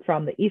from. I'm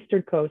from the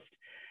Eastern Coast,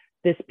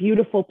 this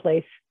beautiful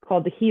place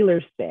called the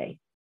Healers Bay.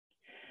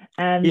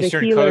 And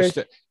Eastern the Healers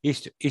Coast,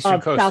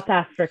 Eastern Coast. South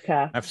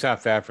Africa. Of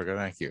South Africa,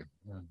 thank you.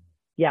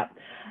 Yeah.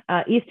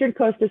 Eastern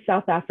Coast of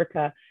South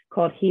Africa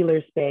called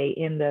Healers Bay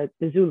in the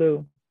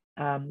Zulu,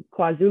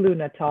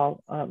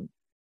 KwaZulu-Natal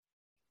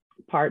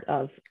part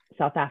of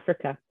South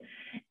Africa.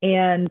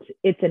 And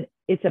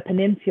it's a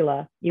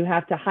peninsula. You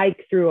have to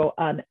hike through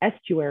an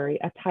estuary,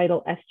 a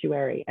tidal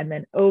estuary, and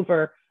then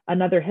over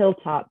another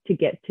hilltop to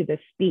get to this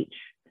beach.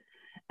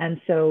 And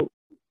so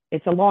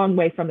it's a long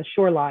way from the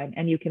shoreline,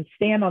 and you can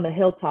stand on the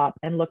hilltop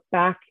and look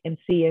back and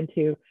see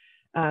into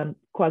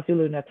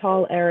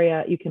KwaZulu-Natal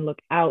area. You can look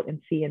out and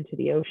see into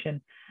the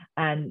ocean.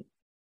 And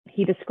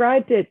he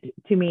described it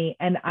to me,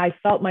 and I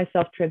felt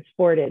myself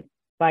transported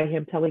by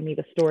him telling me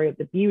the story of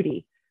the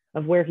beauty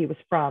of where he was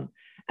from.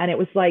 And it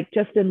was like,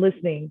 just in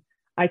listening,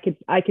 I could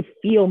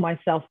feel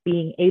myself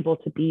being able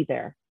to be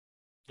there.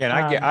 And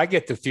I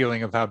get the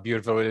feeling of how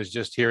beautiful it is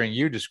just hearing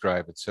you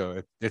describe it.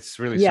 So it's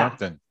really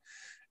something.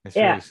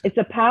 It's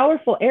a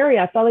powerful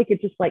area. I felt like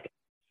it just like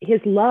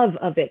his love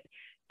of it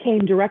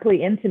came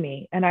directly into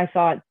me. And I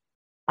thought,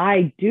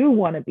 I do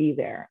want to be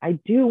there. I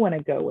do want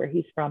to go where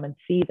he's from and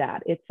see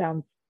that. It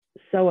sounds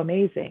so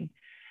amazing.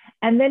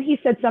 And then he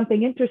said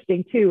something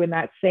interesting too. In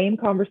that same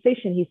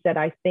conversation, he said,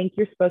 I think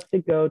you're supposed to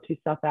go to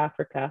South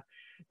Africa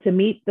to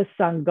meet the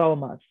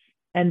Sangomas,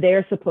 and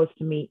they're supposed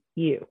to meet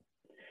you.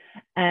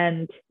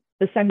 And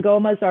the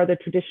Sangomas are the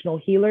traditional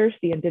healers,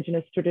 the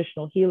indigenous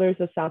traditional healers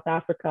of South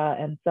Africa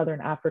and Southern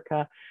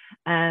Africa.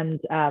 And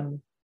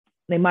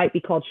they might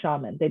be called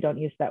shaman. They don't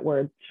use that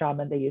word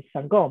shaman, they use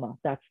Sangoma.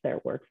 That's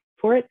their word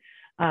for it.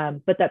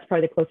 But that's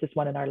probably the closest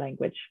one in our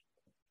language.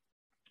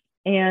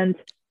 And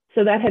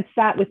so that had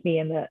sat with me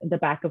in the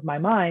back of my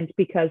mind,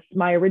 because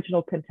my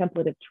original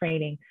contemplative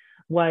training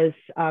was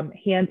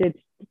handed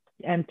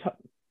and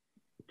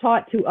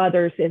taught to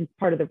others in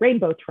part of the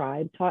Rainbow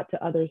Tribe, taught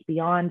to others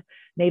beyond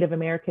Native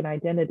American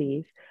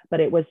identities, but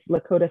it was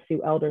Lakota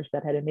Sioux elders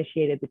that had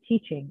initiated the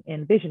teaching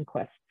in Vision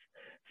Quests.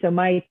 So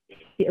my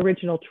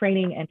original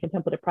training and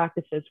contemplative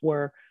practices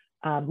were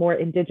more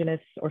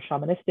indigenous or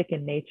shamanistic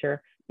in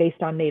nature,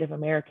 based on Native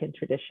American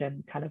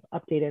tradition, kind of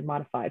updated,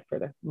 modified for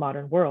the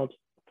modern world.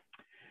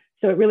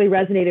 So it really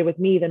resonated with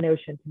me, the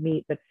notion to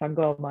meet the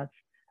Sangomas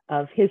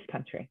of his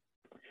country.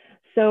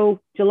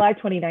 So July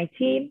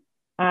 2019,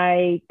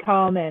 I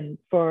come, and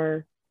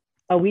for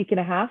a week and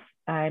a half,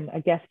 I'm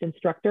a guest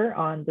instructor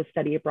on the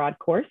Study Abroad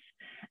course.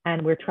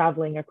 And we're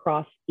traveling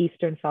across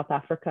Eastern South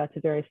Africa to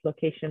various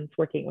locations,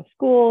 working with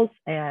schools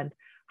and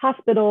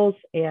hospitals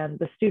and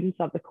the students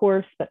of the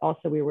course, but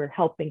also we were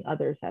helping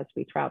others as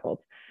we traveled.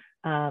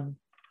 And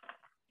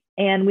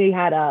we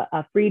had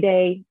a free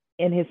day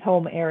in his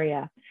home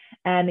area.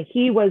 And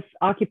he was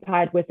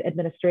occupied with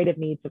administrative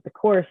needs of the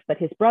course, but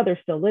his brother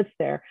still lives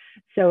there.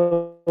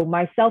 So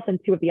myself and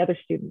 2 of the other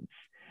students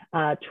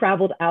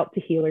traveled out to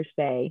Healers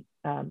Bay.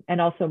 And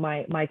also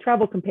my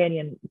travel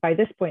companion by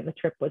this point in the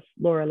trip was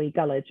Laura Lee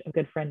Gullidge, a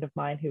good friend of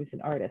mine who's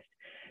an artist.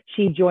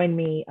 She joined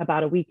me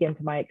about a week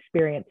into my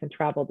experience and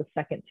traveled the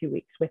second 2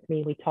 weeks with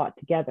me. We taught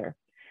together.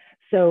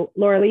 So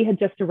Laura Lee had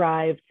just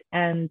arrived,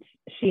 and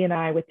she and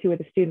I, with 2 of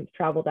the students,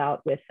 traveled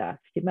out with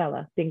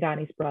Stimela,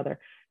 Dingani's brother,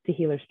 to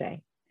Healers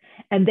Bay.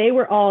 And they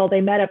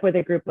met up with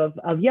a group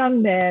of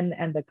young men,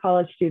 and the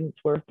college students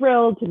were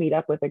thrilled to meet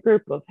up with a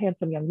group of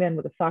handsome young men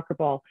with a soccer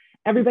ball.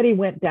 Everybody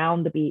went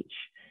down the beach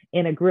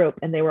in a group,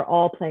 and they were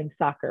all playing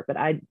soccer, but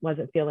I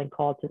wasn't feeling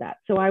called to that.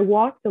 So I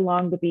walked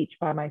along the beach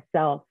by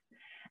myself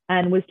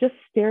and was just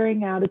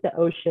staring out at the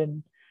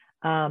ocean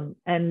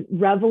and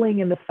reveling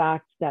in the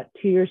fact that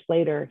 2 years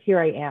later, here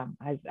I am.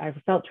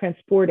 I've felt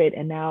transported,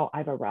 and now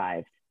I've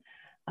arrived.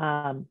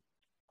 And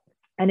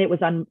it was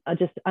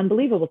just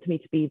unbelievable to me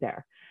to be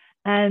there.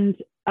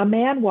 And a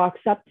man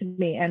walks up to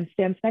me and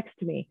stands next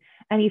to me,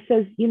 and he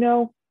says,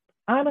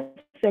 I'm a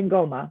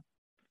Sangoma,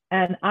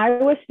 and I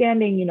was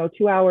standing,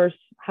 2 hours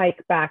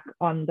hike back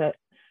on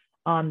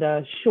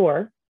the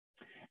shore,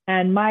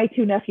 and my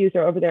 2 nephews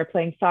are over there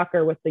playing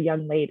soccer with the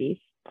young ladies.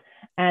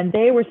 And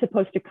they were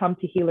supposed to come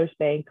to Healers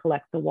Bay and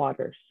collect the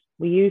waters.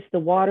 We used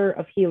the water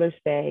of Healers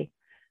Bay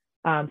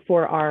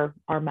for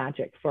our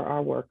magic, for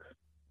our work.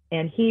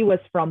 And he was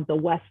from the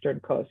Western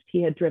coast.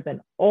 He had driven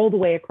all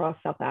the way across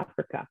South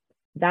Africa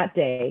that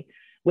day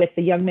with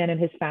the young man and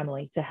his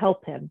family to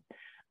help him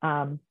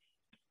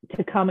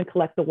to come and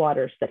collect the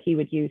waters that he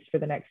would use for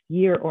the next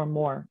year or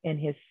more in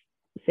his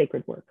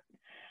sacred work.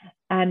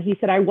 And he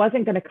said, I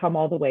wasn't going to come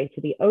all the way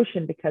to the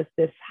ocean because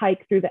this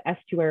hike through the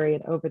estuary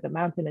and over the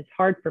mountain is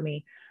hard for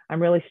me.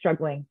 I'm really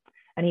struggling.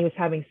 And he was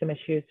having some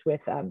issues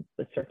with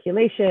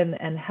circulation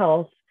and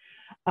health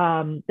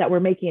that were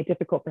making it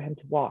difficult for him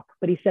to walk.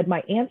 But he said,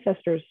 my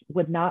ancestors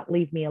would not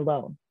leave me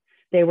alone.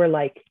 They were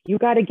like, you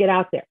got to get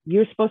out there.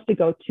 You're supposed to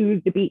go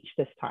to the beach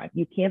this time.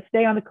 You can't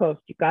stay on the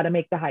coast. You got to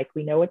make the hike.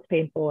 We know it's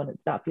painful and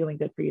it's not feeling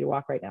good for you to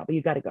walk right now, but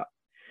you got to go.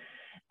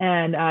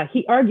 And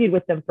he argued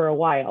with them for a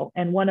while.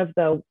 And one of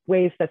the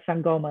ways that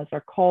Sangomas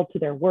are called to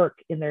their work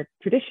in their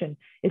tradition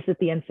is that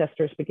the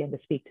ancestors begin to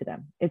speak to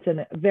them. It's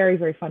a very,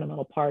 very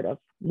fundamental part of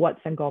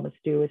what Sangomas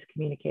do, is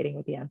communicating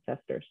with the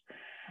ancestors.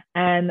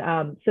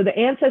 And so the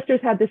ancestors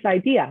had this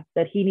idea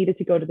that he needed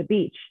to go to the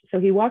beach. So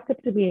he walked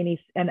up to me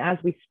and as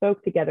we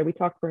spoke together, we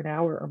talked for an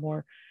hour or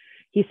more.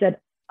 He said,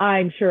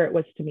 I'm sure it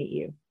was to meet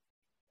you.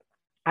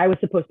 I was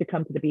supposed to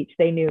come to the beach.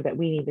 They knew that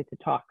we needed to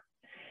talk.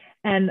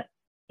 And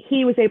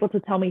he was able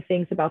to tell me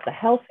things about the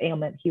health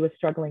ailment he was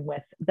struggling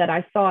with that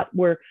I thought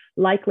were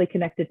likely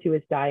connected to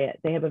his diet.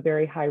 They have a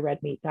very high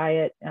red meat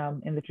diet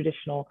in the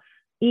traditional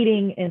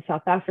eating in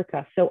South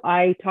Africa. So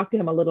I talked to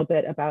him a little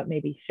bit about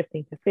maybe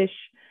shifting to fish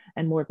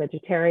and more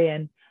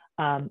vegetarian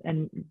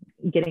and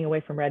getting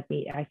away from red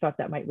meat. I thought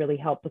that might really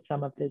help with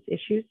some of his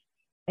issues.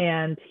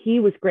 And he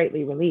was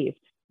greatly relieved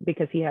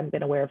because he hadn't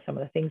been aware of some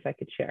of the things I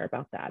could share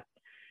about that.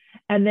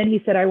 And then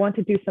he said, I want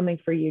to do something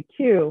for you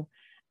too.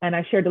 And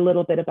I shared a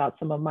little bit about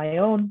some of my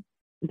own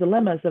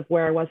dilemmas of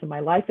where I was in my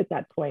life at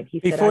that point.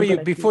 He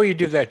said, before you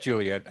do that,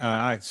 Juliet,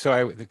 so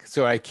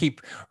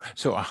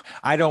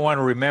I don't want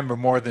to remember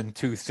more than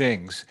two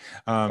things.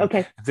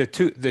 Okay. The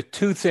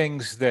two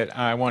things that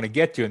I want to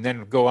get to, and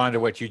then go on to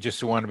what you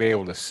just want to be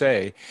able to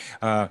say,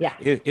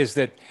 is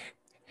that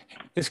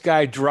this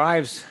guy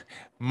drives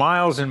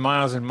miles and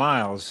miles and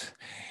miles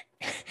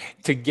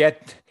to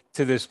get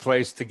to this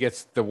place to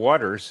get the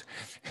waters,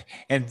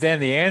 and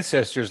then the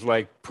ancestors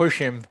like push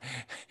him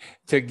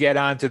to get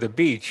onto the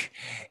beach.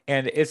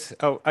 And it's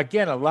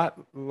again a lot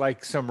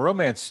like some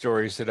romance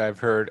stories that I've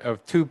heard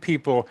of two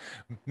people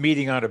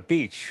meeting on a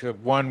beach.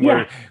 One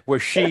where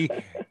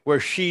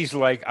she's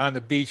like on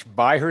the beach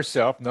by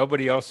herself,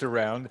 nobody else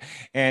around,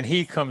 and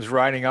he comes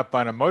riding up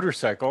on a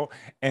motorcycle,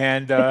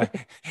 and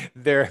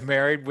they're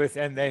married with,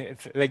 and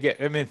they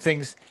get. I mean,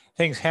 things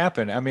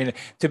happen. I mean,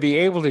 to be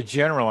able to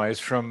generalize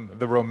from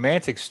the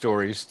romantic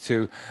stories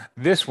to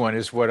this one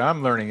is what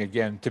I'm learning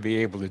again to be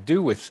able to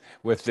do with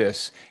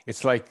this.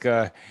 It's like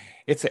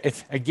it's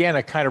again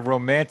a kind of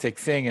romantic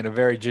thing in a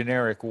very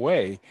generic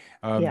way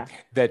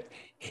that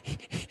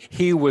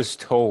he was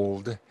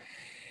told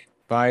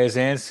by his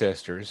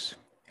ancestors,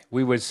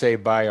 we would say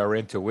by our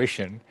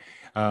intuition,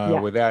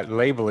 without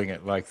labeling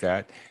it like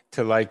that,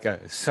 to like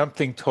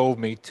something told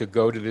me to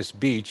go to this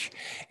beach.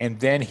 And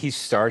then he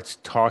starts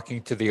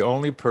talking to the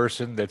only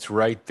person that's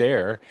right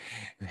there,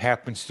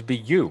 happens to be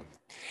you.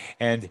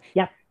 And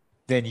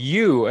then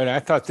you, and I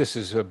thought this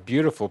is a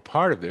beautiful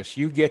part of this,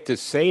 you get to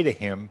say to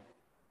him,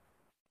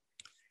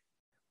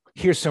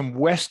 here's some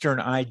Western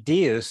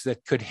ideas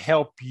that could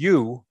help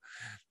you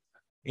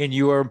in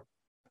your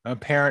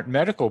apparent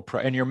medical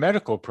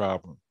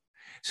problem,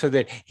 so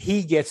that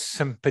he gets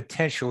some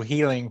potential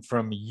healing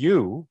from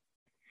you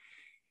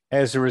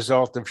as a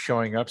result of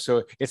showing up.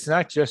 So it's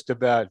not just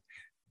about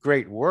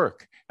great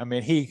work. I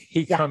mean,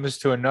 he comes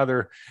to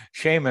another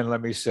shaman,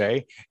 let me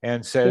say,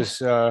 and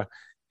says,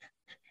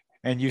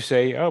 and you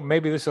say, oh,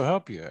 maybe this will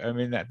help you. I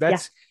mean,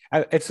 that's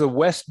it's the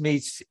West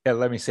meets,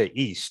 let me say,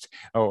 East,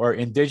 or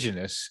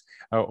indigenous,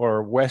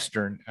 or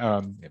Western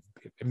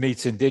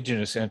meets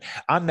indigenous. And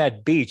on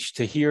that beach,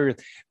 to hear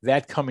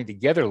that coming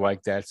together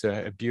like that's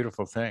a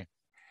beautiful thing.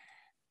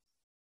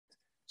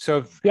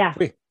 So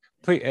please,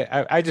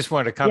 I just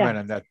wanted to comment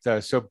on that.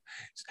 So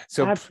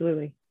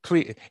absolutely.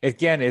 Please,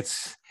 again,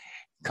 it's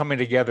coming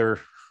together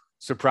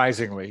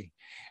surprisingly.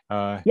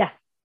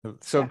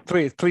 So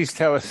please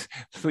tell us.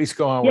 Please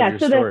go on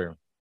with your story.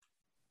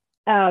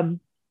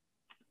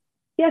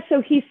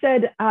 So he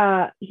said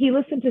he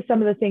listened to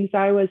some of the things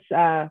I was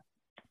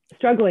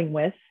struggling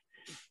with,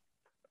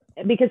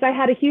 because I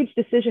had a huge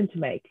decision to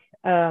make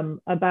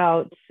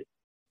about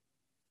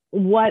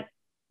what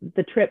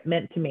the trip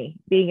meant to me,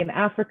 being in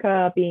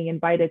Africa, being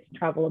invited to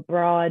travel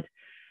abroad,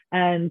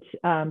 and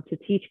to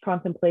teach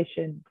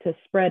contemplation, to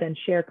spread and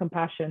share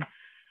compassion.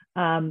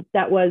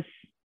 That was,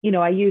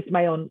 I used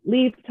my own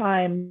leave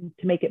time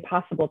to make it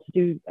possible to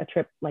do a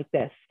trip like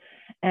this.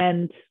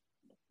 And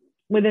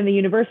within the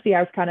university, I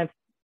was kind of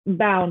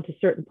bound to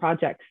certain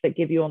projects that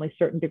give you only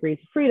certain degrees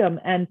of freedom.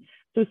 And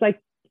so it's like,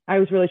 I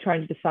was really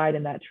trying to decide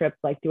in that trip,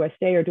 like, do I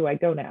stay or do I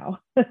go now?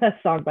 A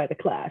song by The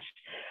Clash.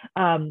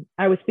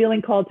 I was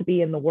feeling called to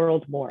be in the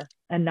world more.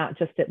 and not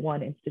just at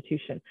one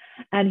institution.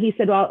 And he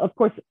said, well, of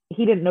course,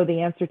 he didn't know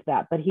the answer to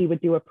that, but he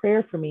would do a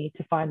prayer for me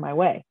to find my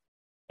way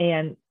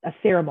and a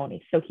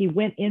ceremony. So he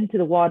went into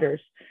the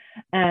waters,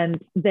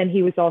 and then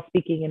he was all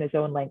speaking in his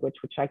own language,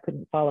 which I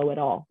couldn't follow at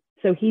all.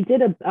 So he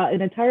did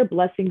an entire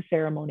blessing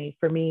ceremony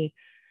for me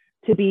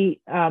to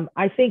be,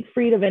 I think,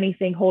 freed of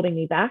anything holding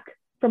me back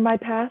from my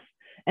path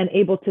and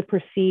able to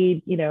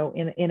proceed,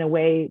 in a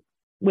way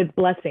with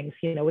blessings,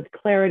 with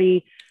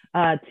clarity,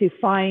 to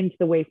find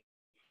the way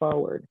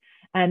forward.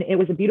 And it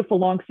was a beautiful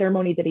long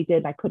ceremony that he did.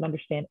 And I couldn't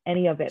understand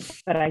any of it,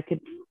 but I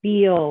could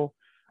feel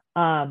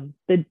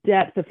the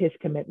depth of his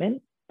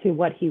commitment to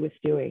what he was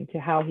doing, to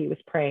how he was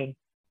praying,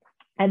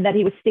 and that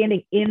he was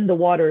standing in the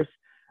waters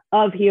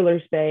of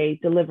Healers Bay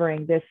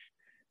delivering this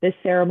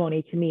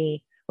ceremony to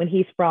me when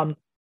he's from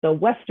the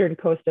western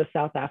coast of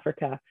South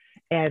Africa,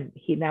 and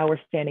now we're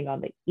standing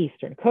on the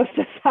eastern coast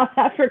of South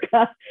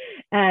Africa.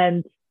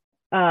 And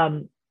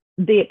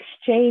the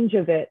exchange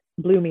of it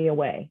blew me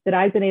away, that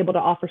I've been able to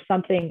offer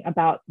something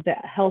about the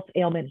health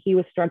ailment he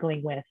was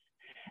struggling with,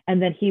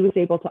 and then he was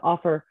able to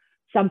offer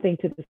something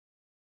to the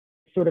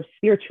sort of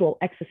spiritual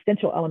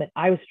existential element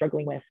I was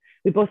struggling with.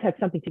 We both had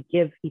something to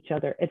give each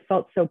other. It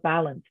felt so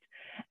balanced.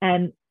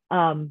 And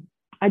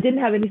I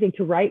didn't have anything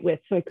to write with,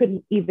 so I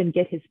couldn't even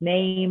get his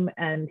name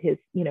and his,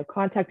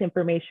 contact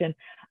information.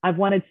 I've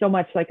wanted so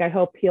much, I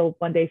hope he'll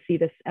one day see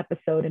this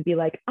episode and be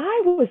like,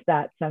 I was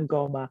that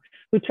Sangoma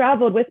who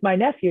traveled with my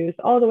nephews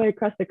all the way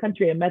across the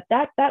country and met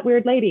that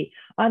weird lady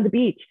on the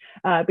beach,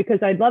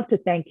 because I'd love to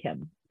thank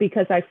him,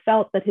 because I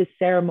felt that his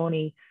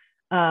ceremony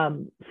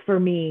for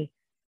me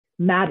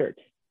mattered.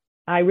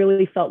 I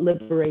really felt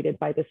liberated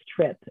by this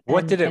trip.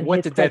 What did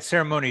that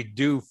ceremony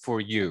do for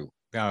you?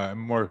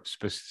 More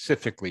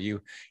specifically,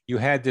 you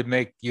had to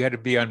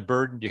be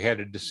unburdened. You had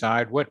to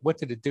decide. What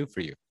did it do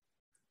for you?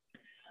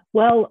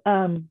 Well,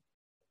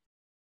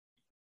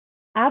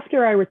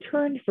 after I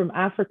returned from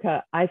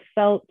Africa, I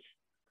felt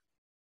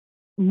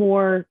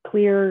more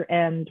clear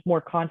and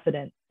more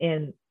confident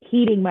in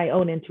heeding my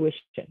own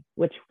intuition,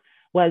 which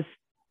was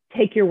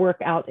take your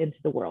work out into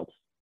the world,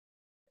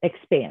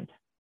 expand,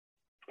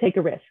 take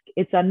a risk.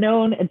 It's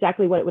unknown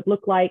exactly what it would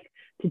look like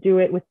to do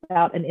it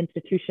without an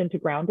institution to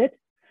ground it.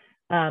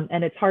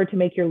 And it's hard to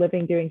make your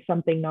living doing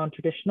something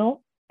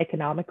non-traditional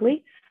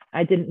economically.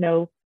 I didn't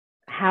know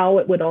how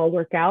it would all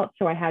work out,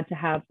 so I had to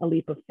have a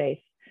leap of faith.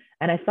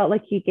 And I felt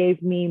like he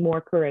gave me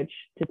more courage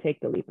to take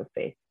the leap of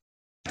faith.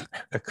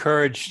 The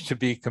courage to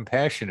be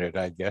compassionate,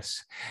 I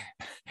guess,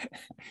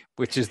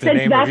 which is the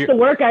name of that's the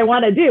work I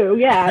want to do.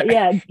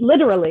 Yeah,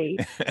 literally.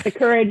 The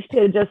courage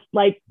to just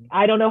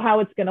I don't know how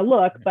it's going to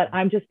look, but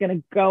I'm just going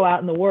to go out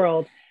in the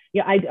world.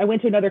 Yeah, I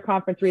went to another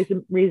conference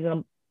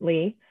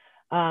recently.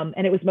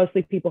 And it was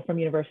mostly people from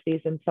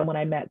universities, and someone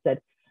I met said,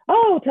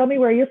 oh, tell me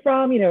where you're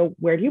from,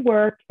 where do you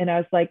work? And I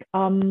was like,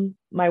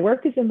 my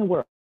work is in the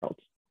world.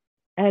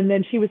 And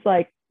then she was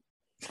like,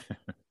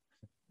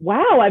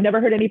 wow, I've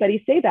never heard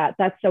anybody say that.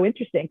 That's so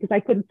interesting, because I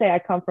couldn't say I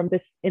come from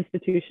this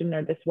institution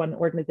or this one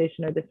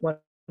organization or this one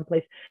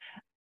place,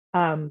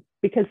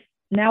 because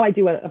now I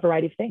do a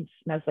variety of things.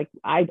 And I was like,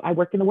 I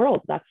work in the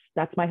world.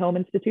 That's my home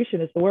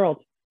institution, is the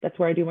world. That's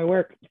where I do my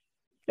work.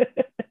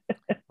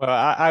 Well,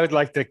 I would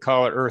like to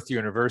call it Earth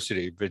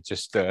University, but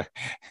just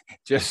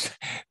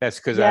that's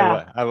because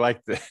I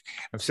like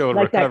I'm still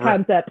like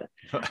recovering. That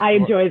concept. I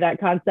enjoy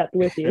that concept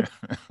with you.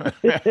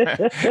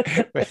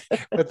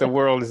 but the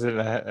world is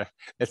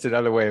that's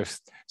another way of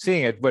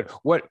seeing it. But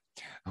what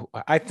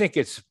I think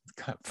it's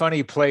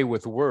funny play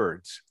with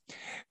words,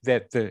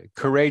 that the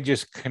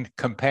Courageous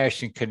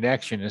Compassion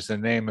Connection is the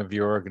name of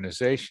your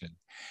organization,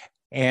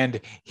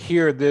 and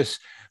here this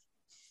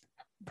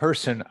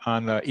person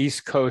on the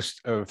east coast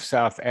of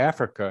South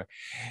Africa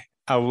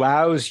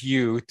allows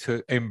you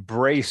to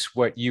embrace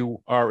what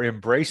you are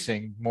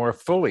embracing more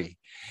fully,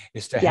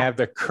 is to have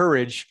the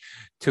courage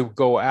to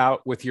go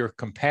out with your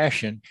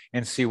compassion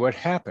and see what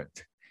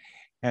happened.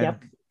 And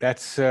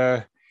that's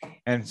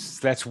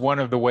one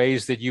of the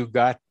ways that you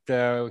got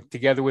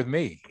together with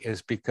me,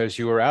 is because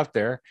you were out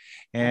there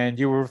and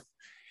you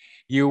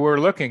were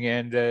looking,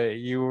 and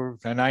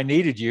and I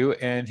needed you,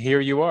 and here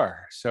you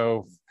are.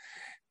 So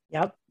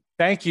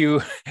thank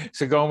you,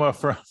 Sangoma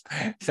from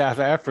South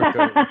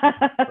Africa.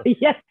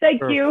 Yes,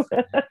 thank you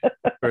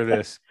for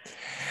this.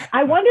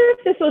 I wonder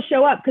if this will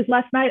show up, because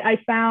last night I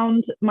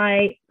found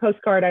my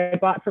postcard I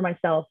bought for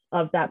myself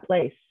of that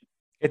place.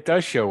 It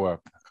does show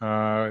up.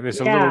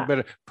 There's a little bit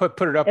of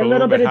put it up a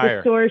little bit of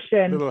higher,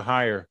 distortion, a little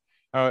higher.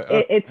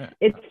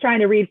 It's trying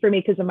to read for me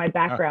because of my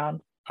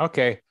background.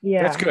 Okay,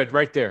 that's good.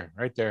 Right there.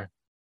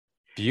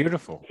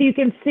 Beautiful. So you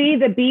can see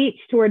the beach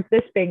towards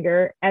this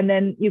finger, and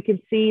then you can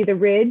see the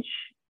ridge.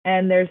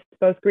 And there's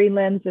both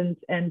Greenlands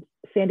and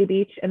Sandy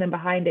Beach. And then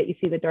behind it, you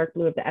see the dark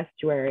blue of the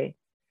estuary.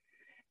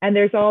 And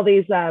there's all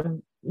these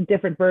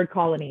different bird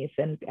colonies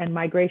and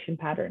migration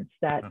patterns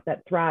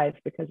that thrive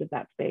because of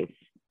that space.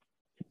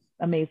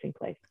 Amazing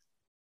place.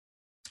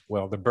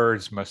 Well, the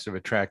birds must have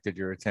attracted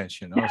your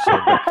attention also,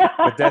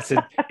 but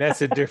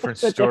that's a different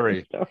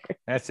story.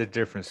 That's a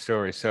different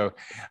story. So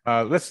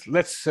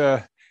let's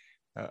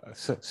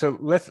So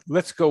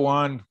let's go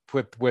on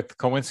with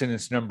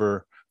coincidence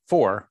number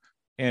 4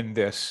 in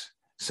this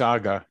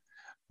saga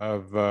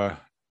of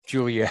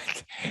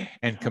Juliet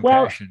and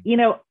compassion.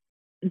 Well,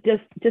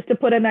 just to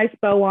put a nice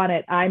bow on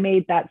it, I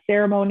made that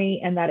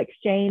ceremony and that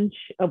exchange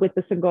with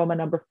the Sangoma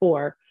number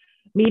 4,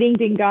 meeting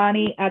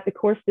Dingani at the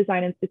Course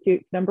Design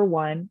Institute number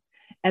 1,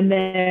 and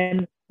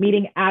then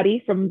meeting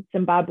Adi from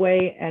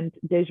Zimbabwe and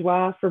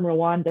Dejwa from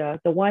Rwanda,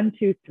 the 1,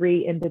 2,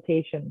 3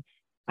 invitations.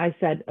 I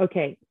said,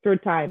 okay,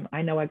 3rd time,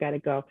 I know I got to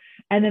go.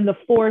 And then the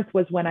 4th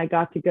was when I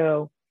got to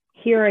go.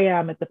 Here I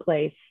am at the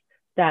place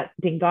that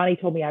Dingani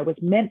told me I was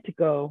meant to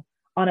go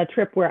on a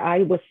trip where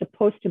I was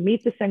supposed to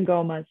meet the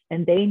Sangomas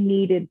and they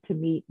needed to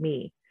meet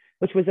me,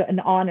 which was an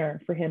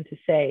honor for him to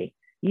say,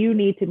 you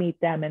need to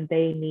meet them and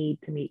they need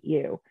to meet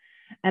you.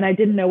 And I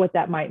didn't know what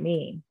that might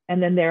mean.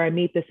 And then there I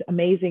meet this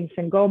amazing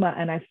Sangoma,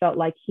 and I felt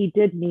like he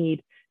did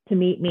need to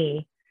meet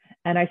me,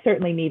 and I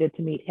certainly needed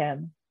to meet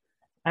him.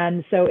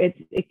 And so it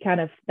kind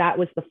of, that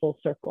was the full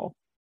circle.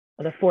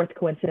 The 4th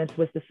coincidence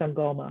was the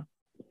Sangoma.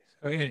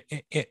 So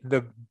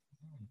the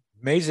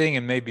amazing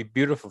and maybe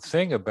beautiful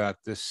thing about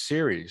this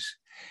series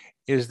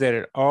is that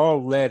it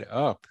all led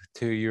up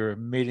to your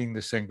meeting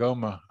the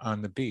Sangoma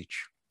on the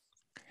beach.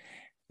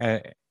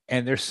 And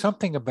there's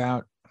something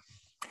about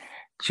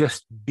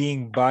just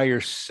being by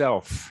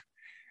yourself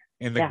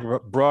in the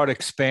broad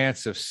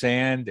expanse of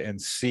sand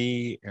and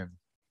sea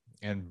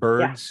and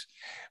birds,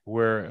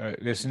 where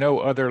there's no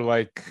other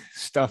like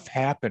stuff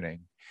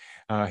happening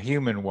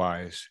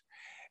human-wise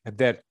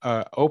that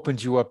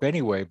opens you up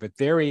anyway. But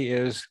there he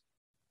is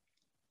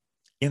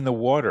in the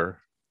water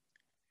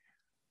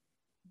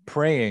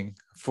praying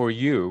for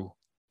you,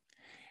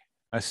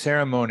 a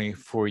ceremony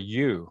for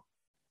you,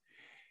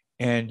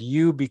 and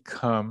you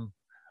become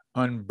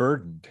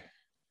unburdened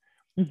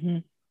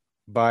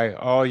by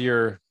all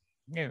your,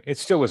 it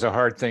still was a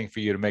hard thing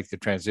for you to make the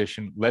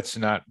transition. Let's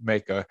not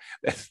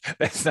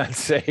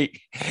say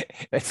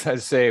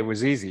it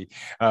was easy,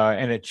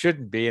 and it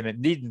shouldn't be, and it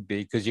needn't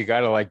be, because you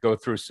got to like go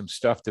through some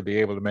stuff to be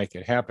able to make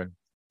it happen.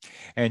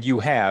 And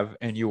you have,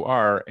 and you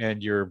are,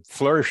 and you're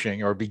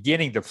flourishing, or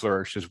beginning to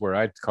flourish is where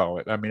I'd call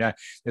it. I mean,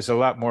 there's a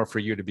lot more for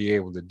you to be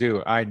able to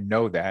do. I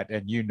know that,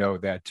 and you know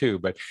that too,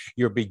 but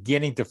you're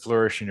beginning to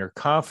flourish, and you're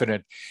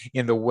confident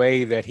in the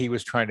way that he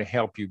was trying to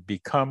help you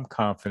become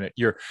confident.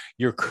 Your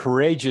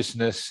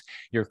courageousness,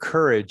 your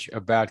courage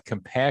about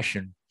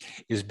compassion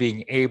is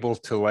being able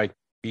to like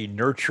be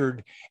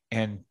nurtured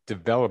and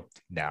developed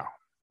now.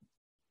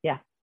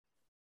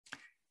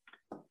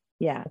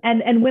 Yeah.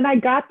 And when I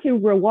got to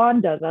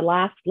Rwanda, the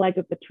last leg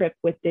of the trip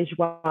with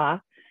Dejwa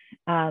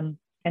and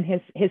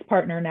his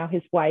partner, now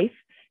his wife,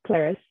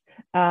 Clarice,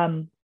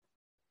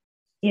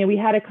 we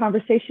had a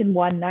conversation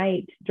one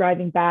night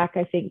driving back,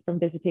 I think, from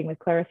visiting with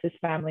Clarice's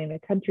family in the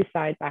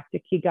countryside back to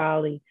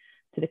Kigali,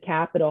 to the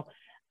capital.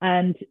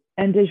 And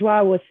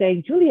Dejwa was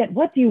saying, Juliet,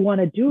 what do you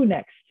want to do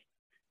next?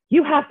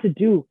 You have to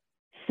do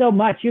so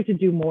much. You have to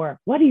do more.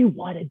 What do you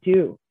want to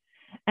do?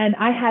 And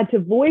I had to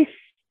voice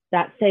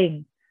that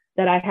thing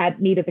that I had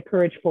needed the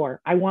courage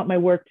for. I want my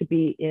work to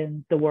be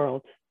in the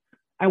world.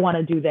 I want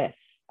to do this.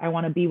 I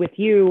want to be with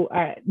you,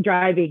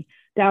 driving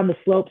down the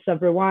slopes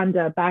of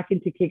Rwanda back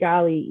into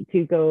Kigali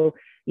to go,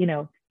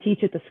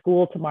 teach at the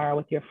school tomorrow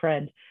with your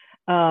friend.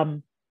 I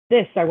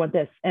want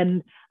this.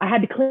 And I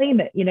had to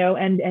claim it,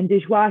 and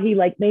Dejwa, he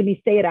like made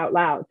me say it out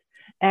loud.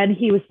 And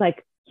he was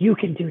like, you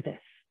can do this.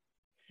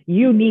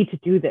 You need to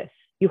do this.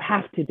 You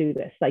have to do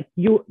this. Like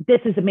this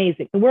is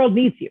amazing. The world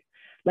needs you.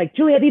 Like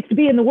Juliet needs to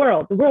be in the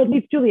world. The world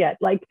needs Juliet.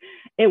 Like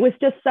it was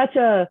just such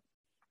a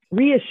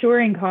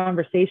reassuring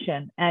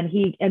conversation. And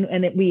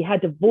we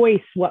had to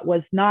voice what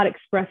was not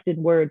expressed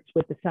in words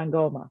with the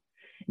Sangoma.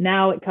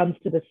 Now it comes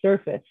to the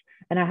surface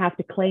and I have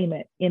to claim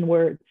it in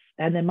words.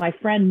 And then my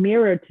friend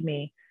mirrored to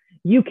me,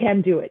 you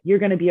can do it. You're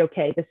going to be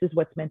okay. This is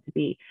what's meant to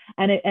be.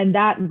 And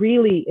that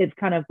really is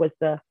kind of was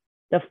the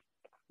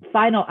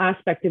final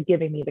aspect of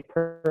giving me the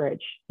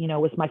courage,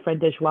 was my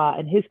friend Dejwa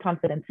and his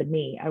confidence in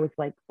me. I was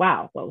like,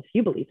 wow, well, if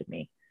you believe in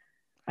me,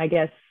 I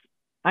guess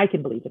I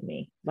can believe in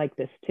me like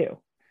this too.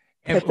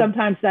 But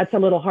sometimes that's a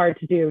little hard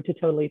to do, to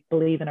totally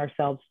believe in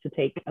ourselves, to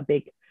take a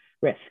big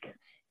risk.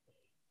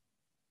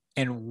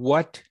 And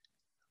what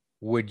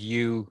were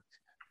the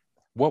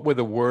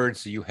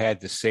words that you had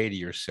to say to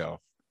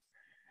yourself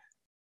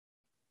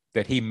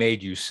that he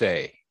made you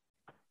say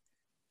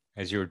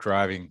as you were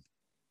driving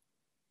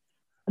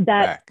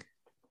back?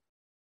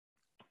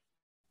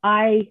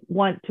 I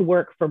want to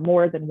work for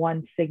more than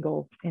one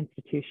single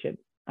institution.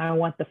 I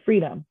want the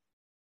freedom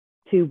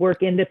to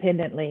work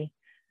independently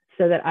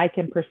so that I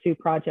can pursue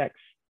projects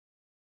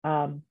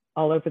all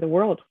over the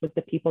world with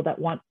the people that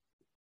want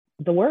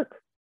the work.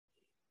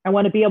 I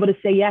want to be able to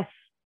say yes,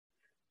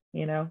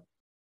 when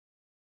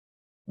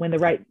the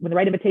right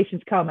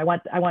invitations come. I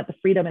want the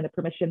freedom and the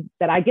permission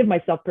that I give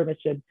myself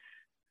permission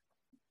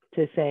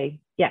to say,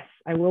 yes,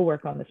 I will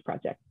work on this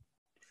project.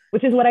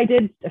 Which is what I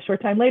did a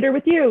short time later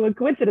with you, a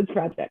coincidence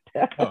project.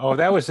 Oh,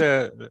 that was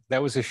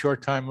a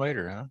short time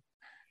later,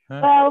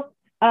 huh?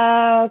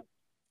 Well,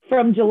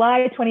 from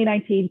July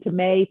 2019 to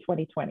May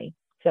 2020.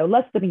 So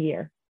less than a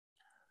year.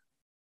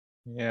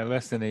 Yeah,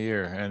 less than a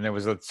year. And it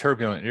was a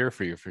turbulent year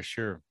for you, for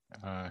sure.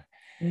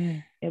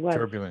 It was.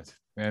 Turbulent.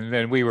 And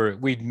then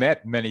we'd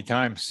met many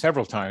times,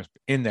 several times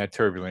in that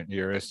turbulent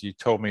year, as you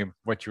told me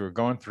what you were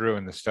going through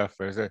and the stuff.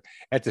 It was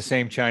at the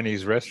same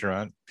Chinese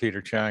restaurant,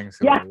 Peter Chang's,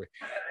 yeah.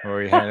 where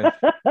we had it.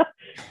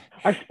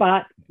 Our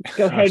spot,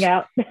 go hang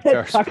out,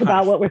 talk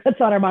about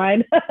what's on our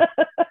mind.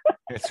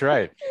 That's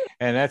right.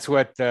 And that's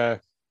what, so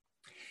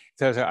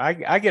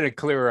I get a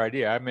clearer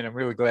idea. I mean, I'm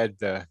really glad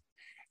to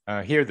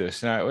hear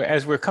this. Now,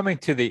 as we're coming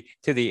to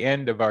the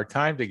end of our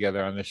time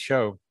together on the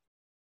show,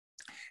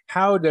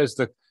 how do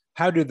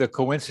the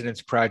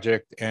Coincidence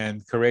Project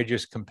and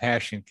Courageous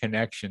Compassion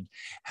Connection,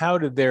 how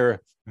do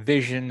their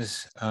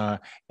visions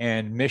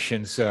and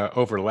missions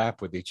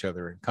overlap with each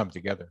other and come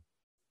together?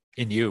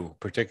 In you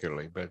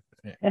particularly, but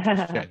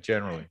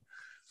generally.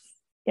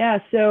 Yeah,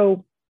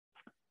 so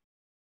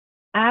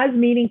as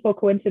meaningful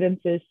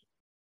coincidences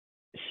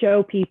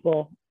show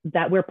people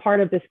that we're part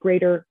of this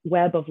greater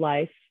web of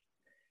life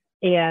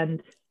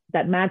and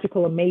that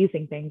magical,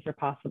 amazing things are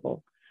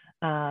possible.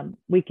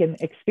 We can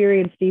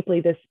experience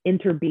deeply this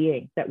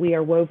interbeing, that we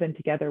are woven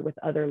together with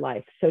other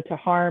life. So to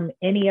harm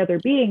any other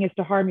being is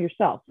to harm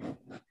yourself.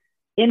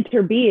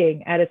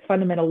 Interbeing at its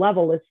fundamental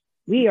level is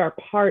we are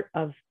part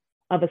of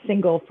a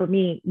single, for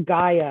me,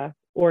 Gaia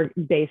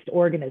based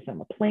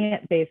organism, a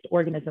plant-based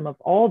organism of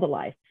all the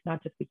life,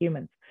 not just the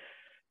humans.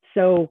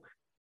 So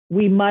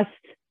we must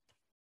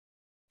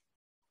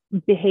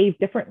behave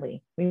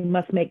differently. We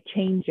must make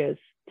changes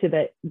to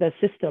the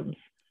systems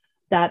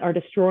that are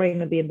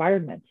destroying the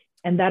environment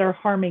and that are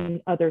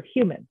harming other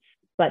humans,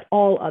 but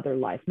all other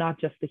life, not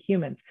just the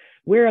humans.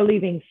 We're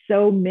leaving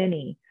so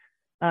many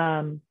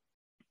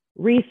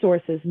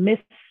resources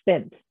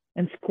misspent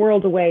and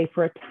squirreled away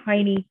for a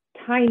tiny,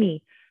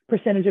 tiny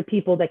percentage of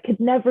people that could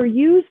never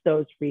use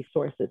those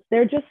resources.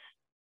 They're just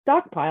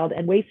stockpiled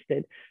and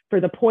wasted for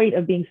the point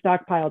of being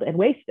stockpiled and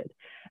wasted.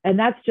 And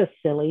that's just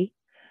silly.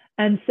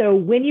 And so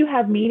when you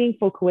have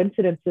meaningful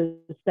coincidences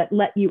that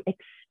let you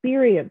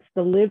experience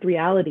the lived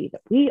reality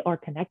that we are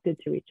connected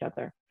to each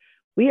other,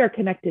 we are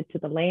connected to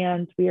the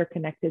land, we are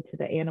connected to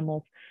the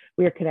animals,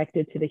 we are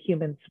connected to the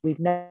humans we've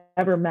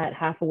never met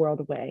half a world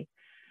away.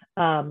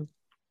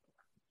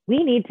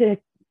 We need to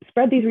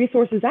spread these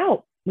resources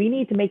out. We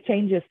need to make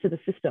changes to the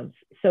systems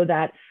so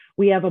that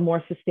we have a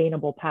more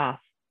sustainable path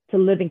to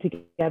living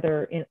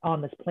together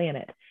on this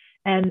planet.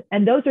 And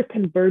those are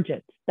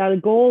convergent. Now, the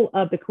goal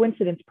of the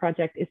Coincidence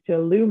Project is to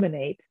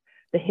illuminate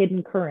the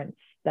hidden currents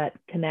that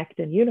connect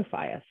and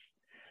unify us.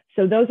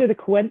 So those are the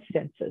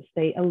coincidences.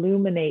 They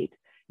illuminate,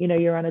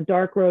 you're on a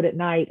dark road at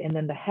night and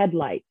then the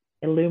headlight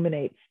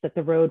illuminates that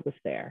the road was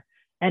there.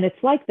 And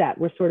it's like that.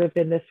 We're sort of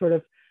in this sort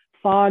of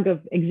fog of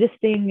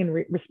existing and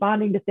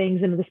responding to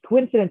things. And this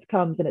coincidence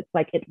comes and it's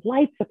like, it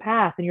lights a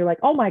path and you're like,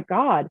 oh my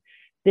God,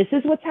 this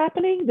is what's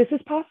happening. This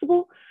is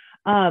possible.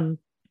 And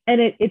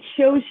it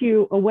shows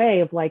you a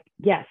way of like,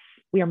 yes,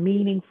 we are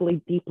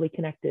meaningfully, deeply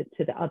connected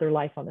to the other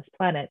life on this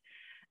planet.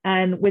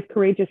 And with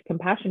Courageous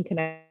Compassion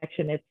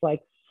Connection, it's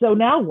like, so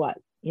now what?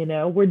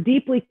 We're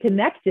deeply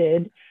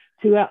connected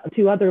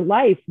to other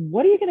life.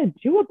 What are you going to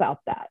do about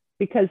that?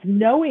 Because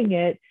knowing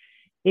it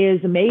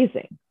is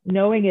amazing.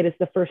 Knowing it is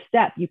the first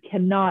step. You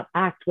cannot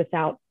act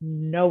without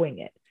knowing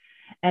it.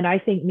 And I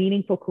think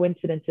meaningful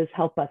coincidences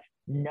help us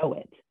know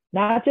it,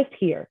 not just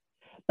here,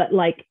 but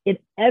like in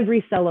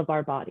every cell of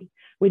our body.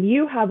 When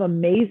you have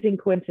amazing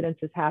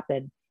coincidences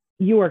happen,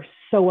 you are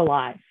so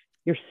alive,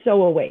 you're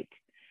so awake,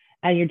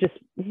 and you're just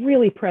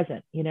really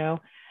present,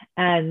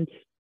 and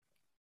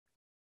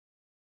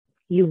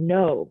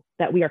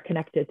that we are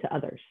connected to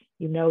others.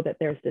 That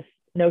there's this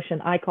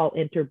notion I call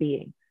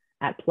interbeing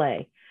at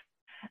play.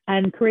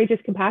 And Courageous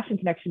Compassion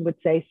Connection would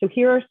say, so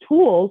here are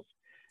tools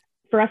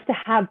for us to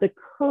have the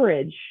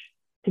courage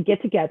to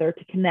get together,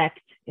 to connect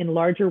in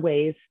larger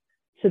ways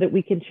so that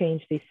we can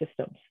change these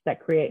systems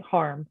that create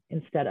harm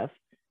instead of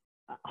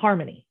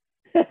harmony.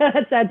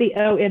 Let's add the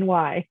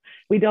O-N-Y.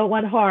 We don't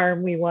want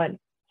harm, we want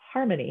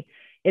harmony.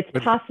 It's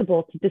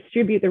possible to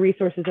distribute the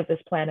resources of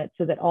this planet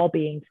so that all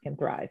beings can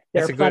thrive.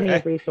 There are plenty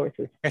of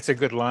resources. That's a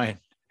good line.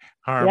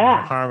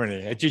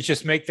 Harmony. Did you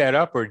just make that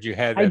up or did you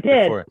have that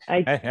before?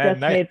 I just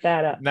made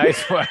that up. Nice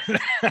one.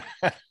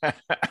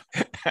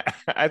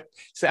 I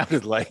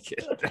sounded like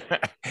it.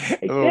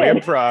 A little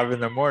improv in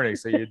the morning,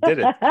 so you did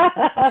it.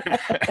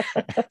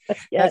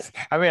 Yes.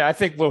 I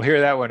think we'll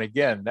hear that one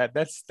again.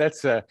 That's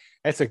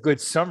a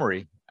good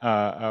summary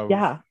of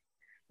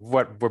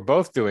what we're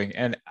both doing.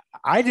 And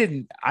I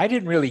didn't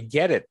really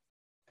get it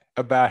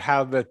about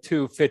how the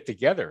two fit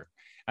together.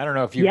 I don't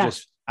know if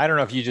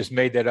you just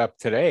made that up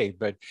today,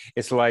 but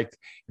it's like,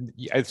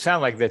 it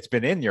sounds like that's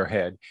been in your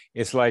head.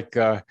 It's like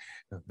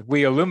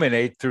we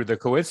illuminate through the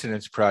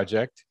Coincidence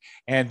Project,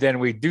 and then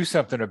we do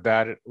something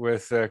about it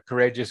with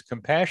Courageous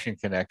Compassion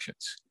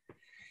Connections.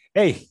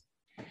 Hey,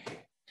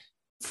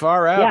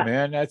 far out,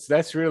 man.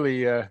 That's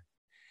really,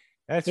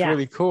 That's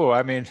really cool.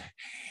 I mean,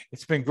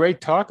 it's been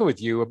great talking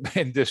with you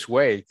in this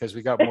way because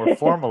we got more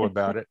formal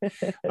about it.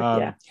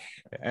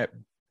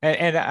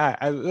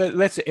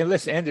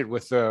 Let's end it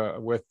with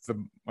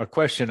a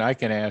question I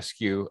can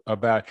ask you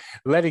about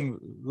letting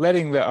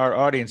our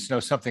audience know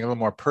something a little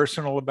more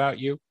personal about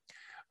you.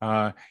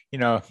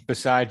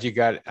 Besides you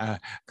got a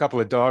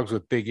couple of dogs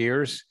with big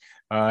ears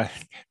that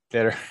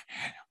are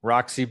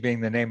Roxy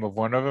being the name of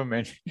one of them,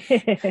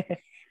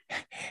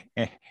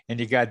 and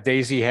you got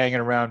Daisy hanging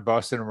around,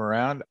 bossing them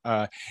around,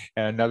 and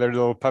another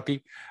little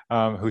puppy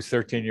who's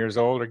 13 years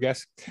old, I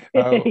guess.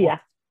 Yeah.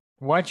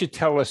 Why don't you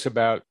tell us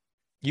about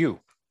you,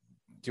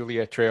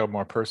 Juliet Trail,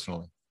 more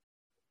personally?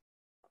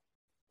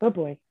 Oh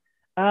boy.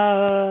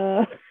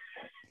 Yeah,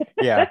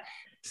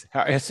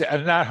 it's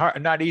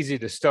not easy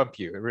to stump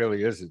you. It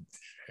really isn't.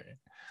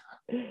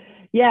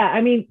 Yeah,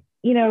 I mean,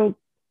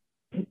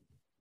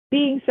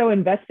 being so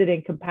invested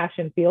in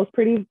compassion feels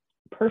pretty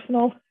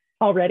personal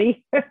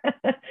already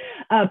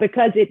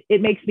because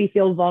it makes me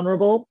feel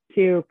vulnerable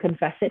to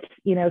confess it,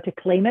 to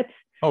claim it.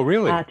 Oh,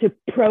 really? To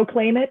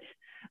proclaim it.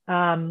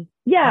 I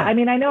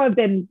mean, I know I've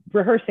been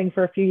rehearsing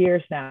for a few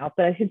years now,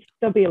 but I should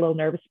still be a little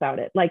nervous about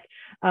it. Like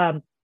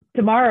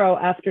tomorrow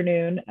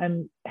afternoon,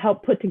 I'm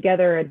help put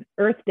together an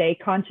Earth Day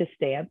conscious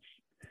dance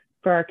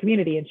for our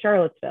community in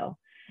Charlottesville.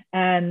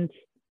 And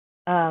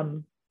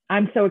I'm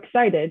so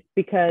excited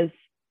because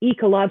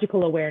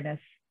ecological awareness,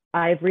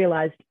 I've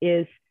realized,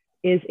 is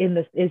in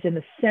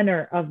the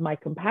center of my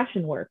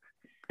compassion work.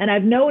 And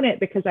I've known it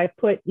because I've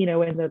put, in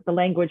the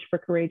language for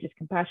Courageous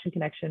Compassion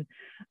Connection,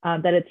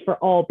 that it's for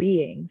all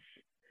beings.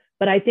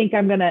 But I think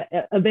I'm going to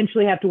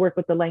eventually have to work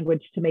with the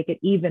language to make it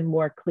even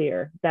more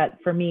clear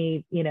that for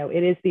me,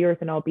 it is the earth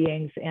and all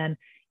beings, and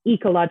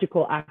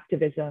ecological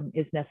activism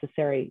is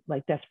necessary,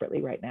 like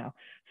desperately right now.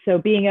 So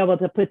being able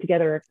to put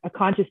together a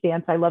conscious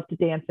dance, I love to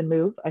dance and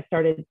move. I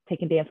started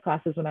taking dance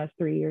classes when I was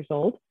 3 years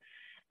old.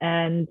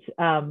 And,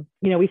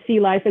 we see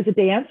life as a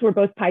dance. We're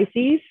both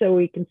Pisces, so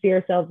we can see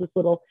ourselves as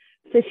little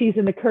fishies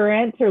in the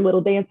current or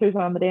little dancers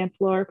on the dance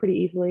floor pretty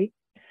easily.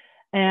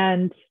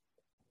 And,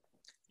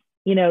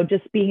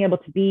 just being able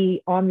to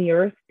be on the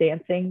earth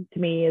dancing to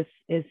me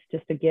is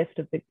just a gift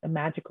a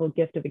magical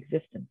gift of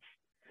existence.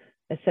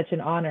 It's such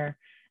an honor.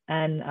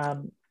 And,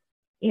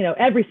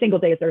 every single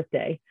day is Earth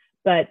Day,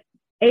 but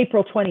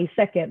April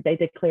 22nd, they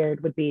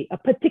declared, would be a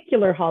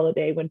particular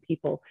holiday when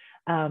people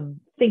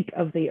think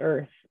of the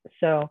earth.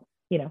 So,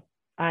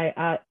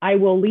 I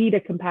will lead a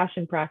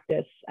compassion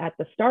practice at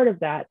the start of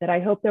that I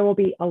hope there will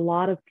be a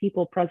lot of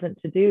people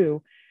present to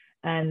do,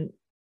 and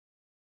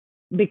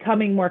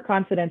becoming more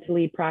confident to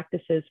lead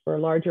practices for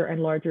larger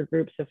and larger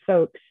groups of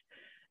folks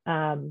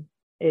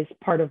is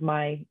part of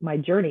my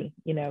journey,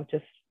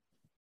 just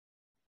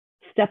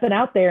stepping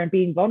out there and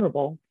being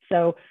vulnerable.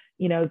 So,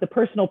 the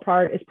personal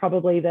part is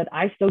probably that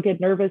I still get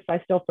nervous.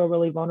 I still feel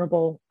really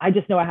vulnerable. I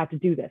just know I have to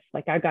do this.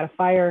 Like I've got a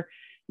fire,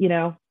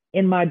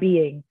 in my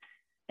being.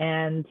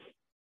 And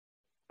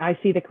I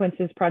see the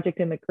Coincidence Project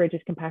and the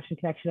Courageous Compassion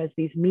Connection as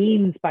these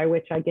means by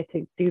which I get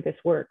to do this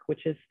work,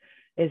 which is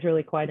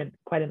really quite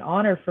an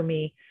honor for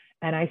me.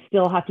 And I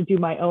still have to do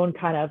my own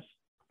kind of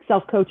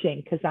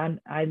self-coaching because I'm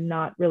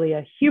not really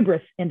a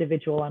hubris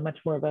individual. I'm much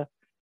more of a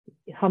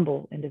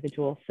humble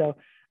individual. So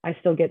I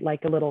still get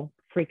like a little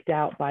freaked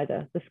out by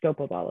the scope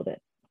of all of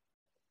it.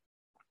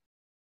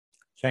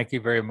 Thank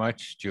you very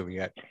much,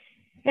 Juliet,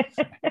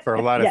 for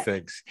a lot of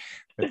things.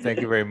 But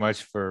thank you very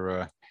much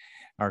for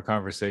our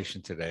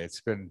conversation today. It's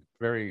been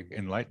very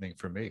enlightening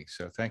for me.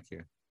 So thank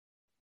you.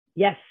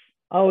 Yes,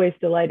 always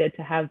delighted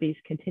to have these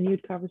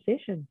continued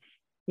conversations.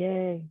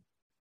 Yay.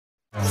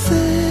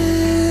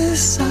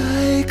 This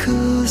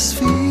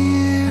psychosphere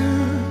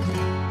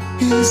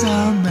is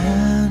our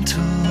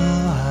mental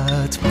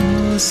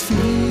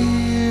atmosphere,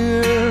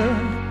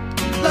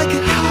 like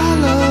a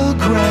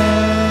hologram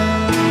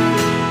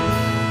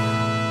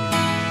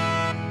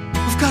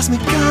of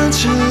cosmic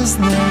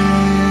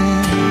consciousness.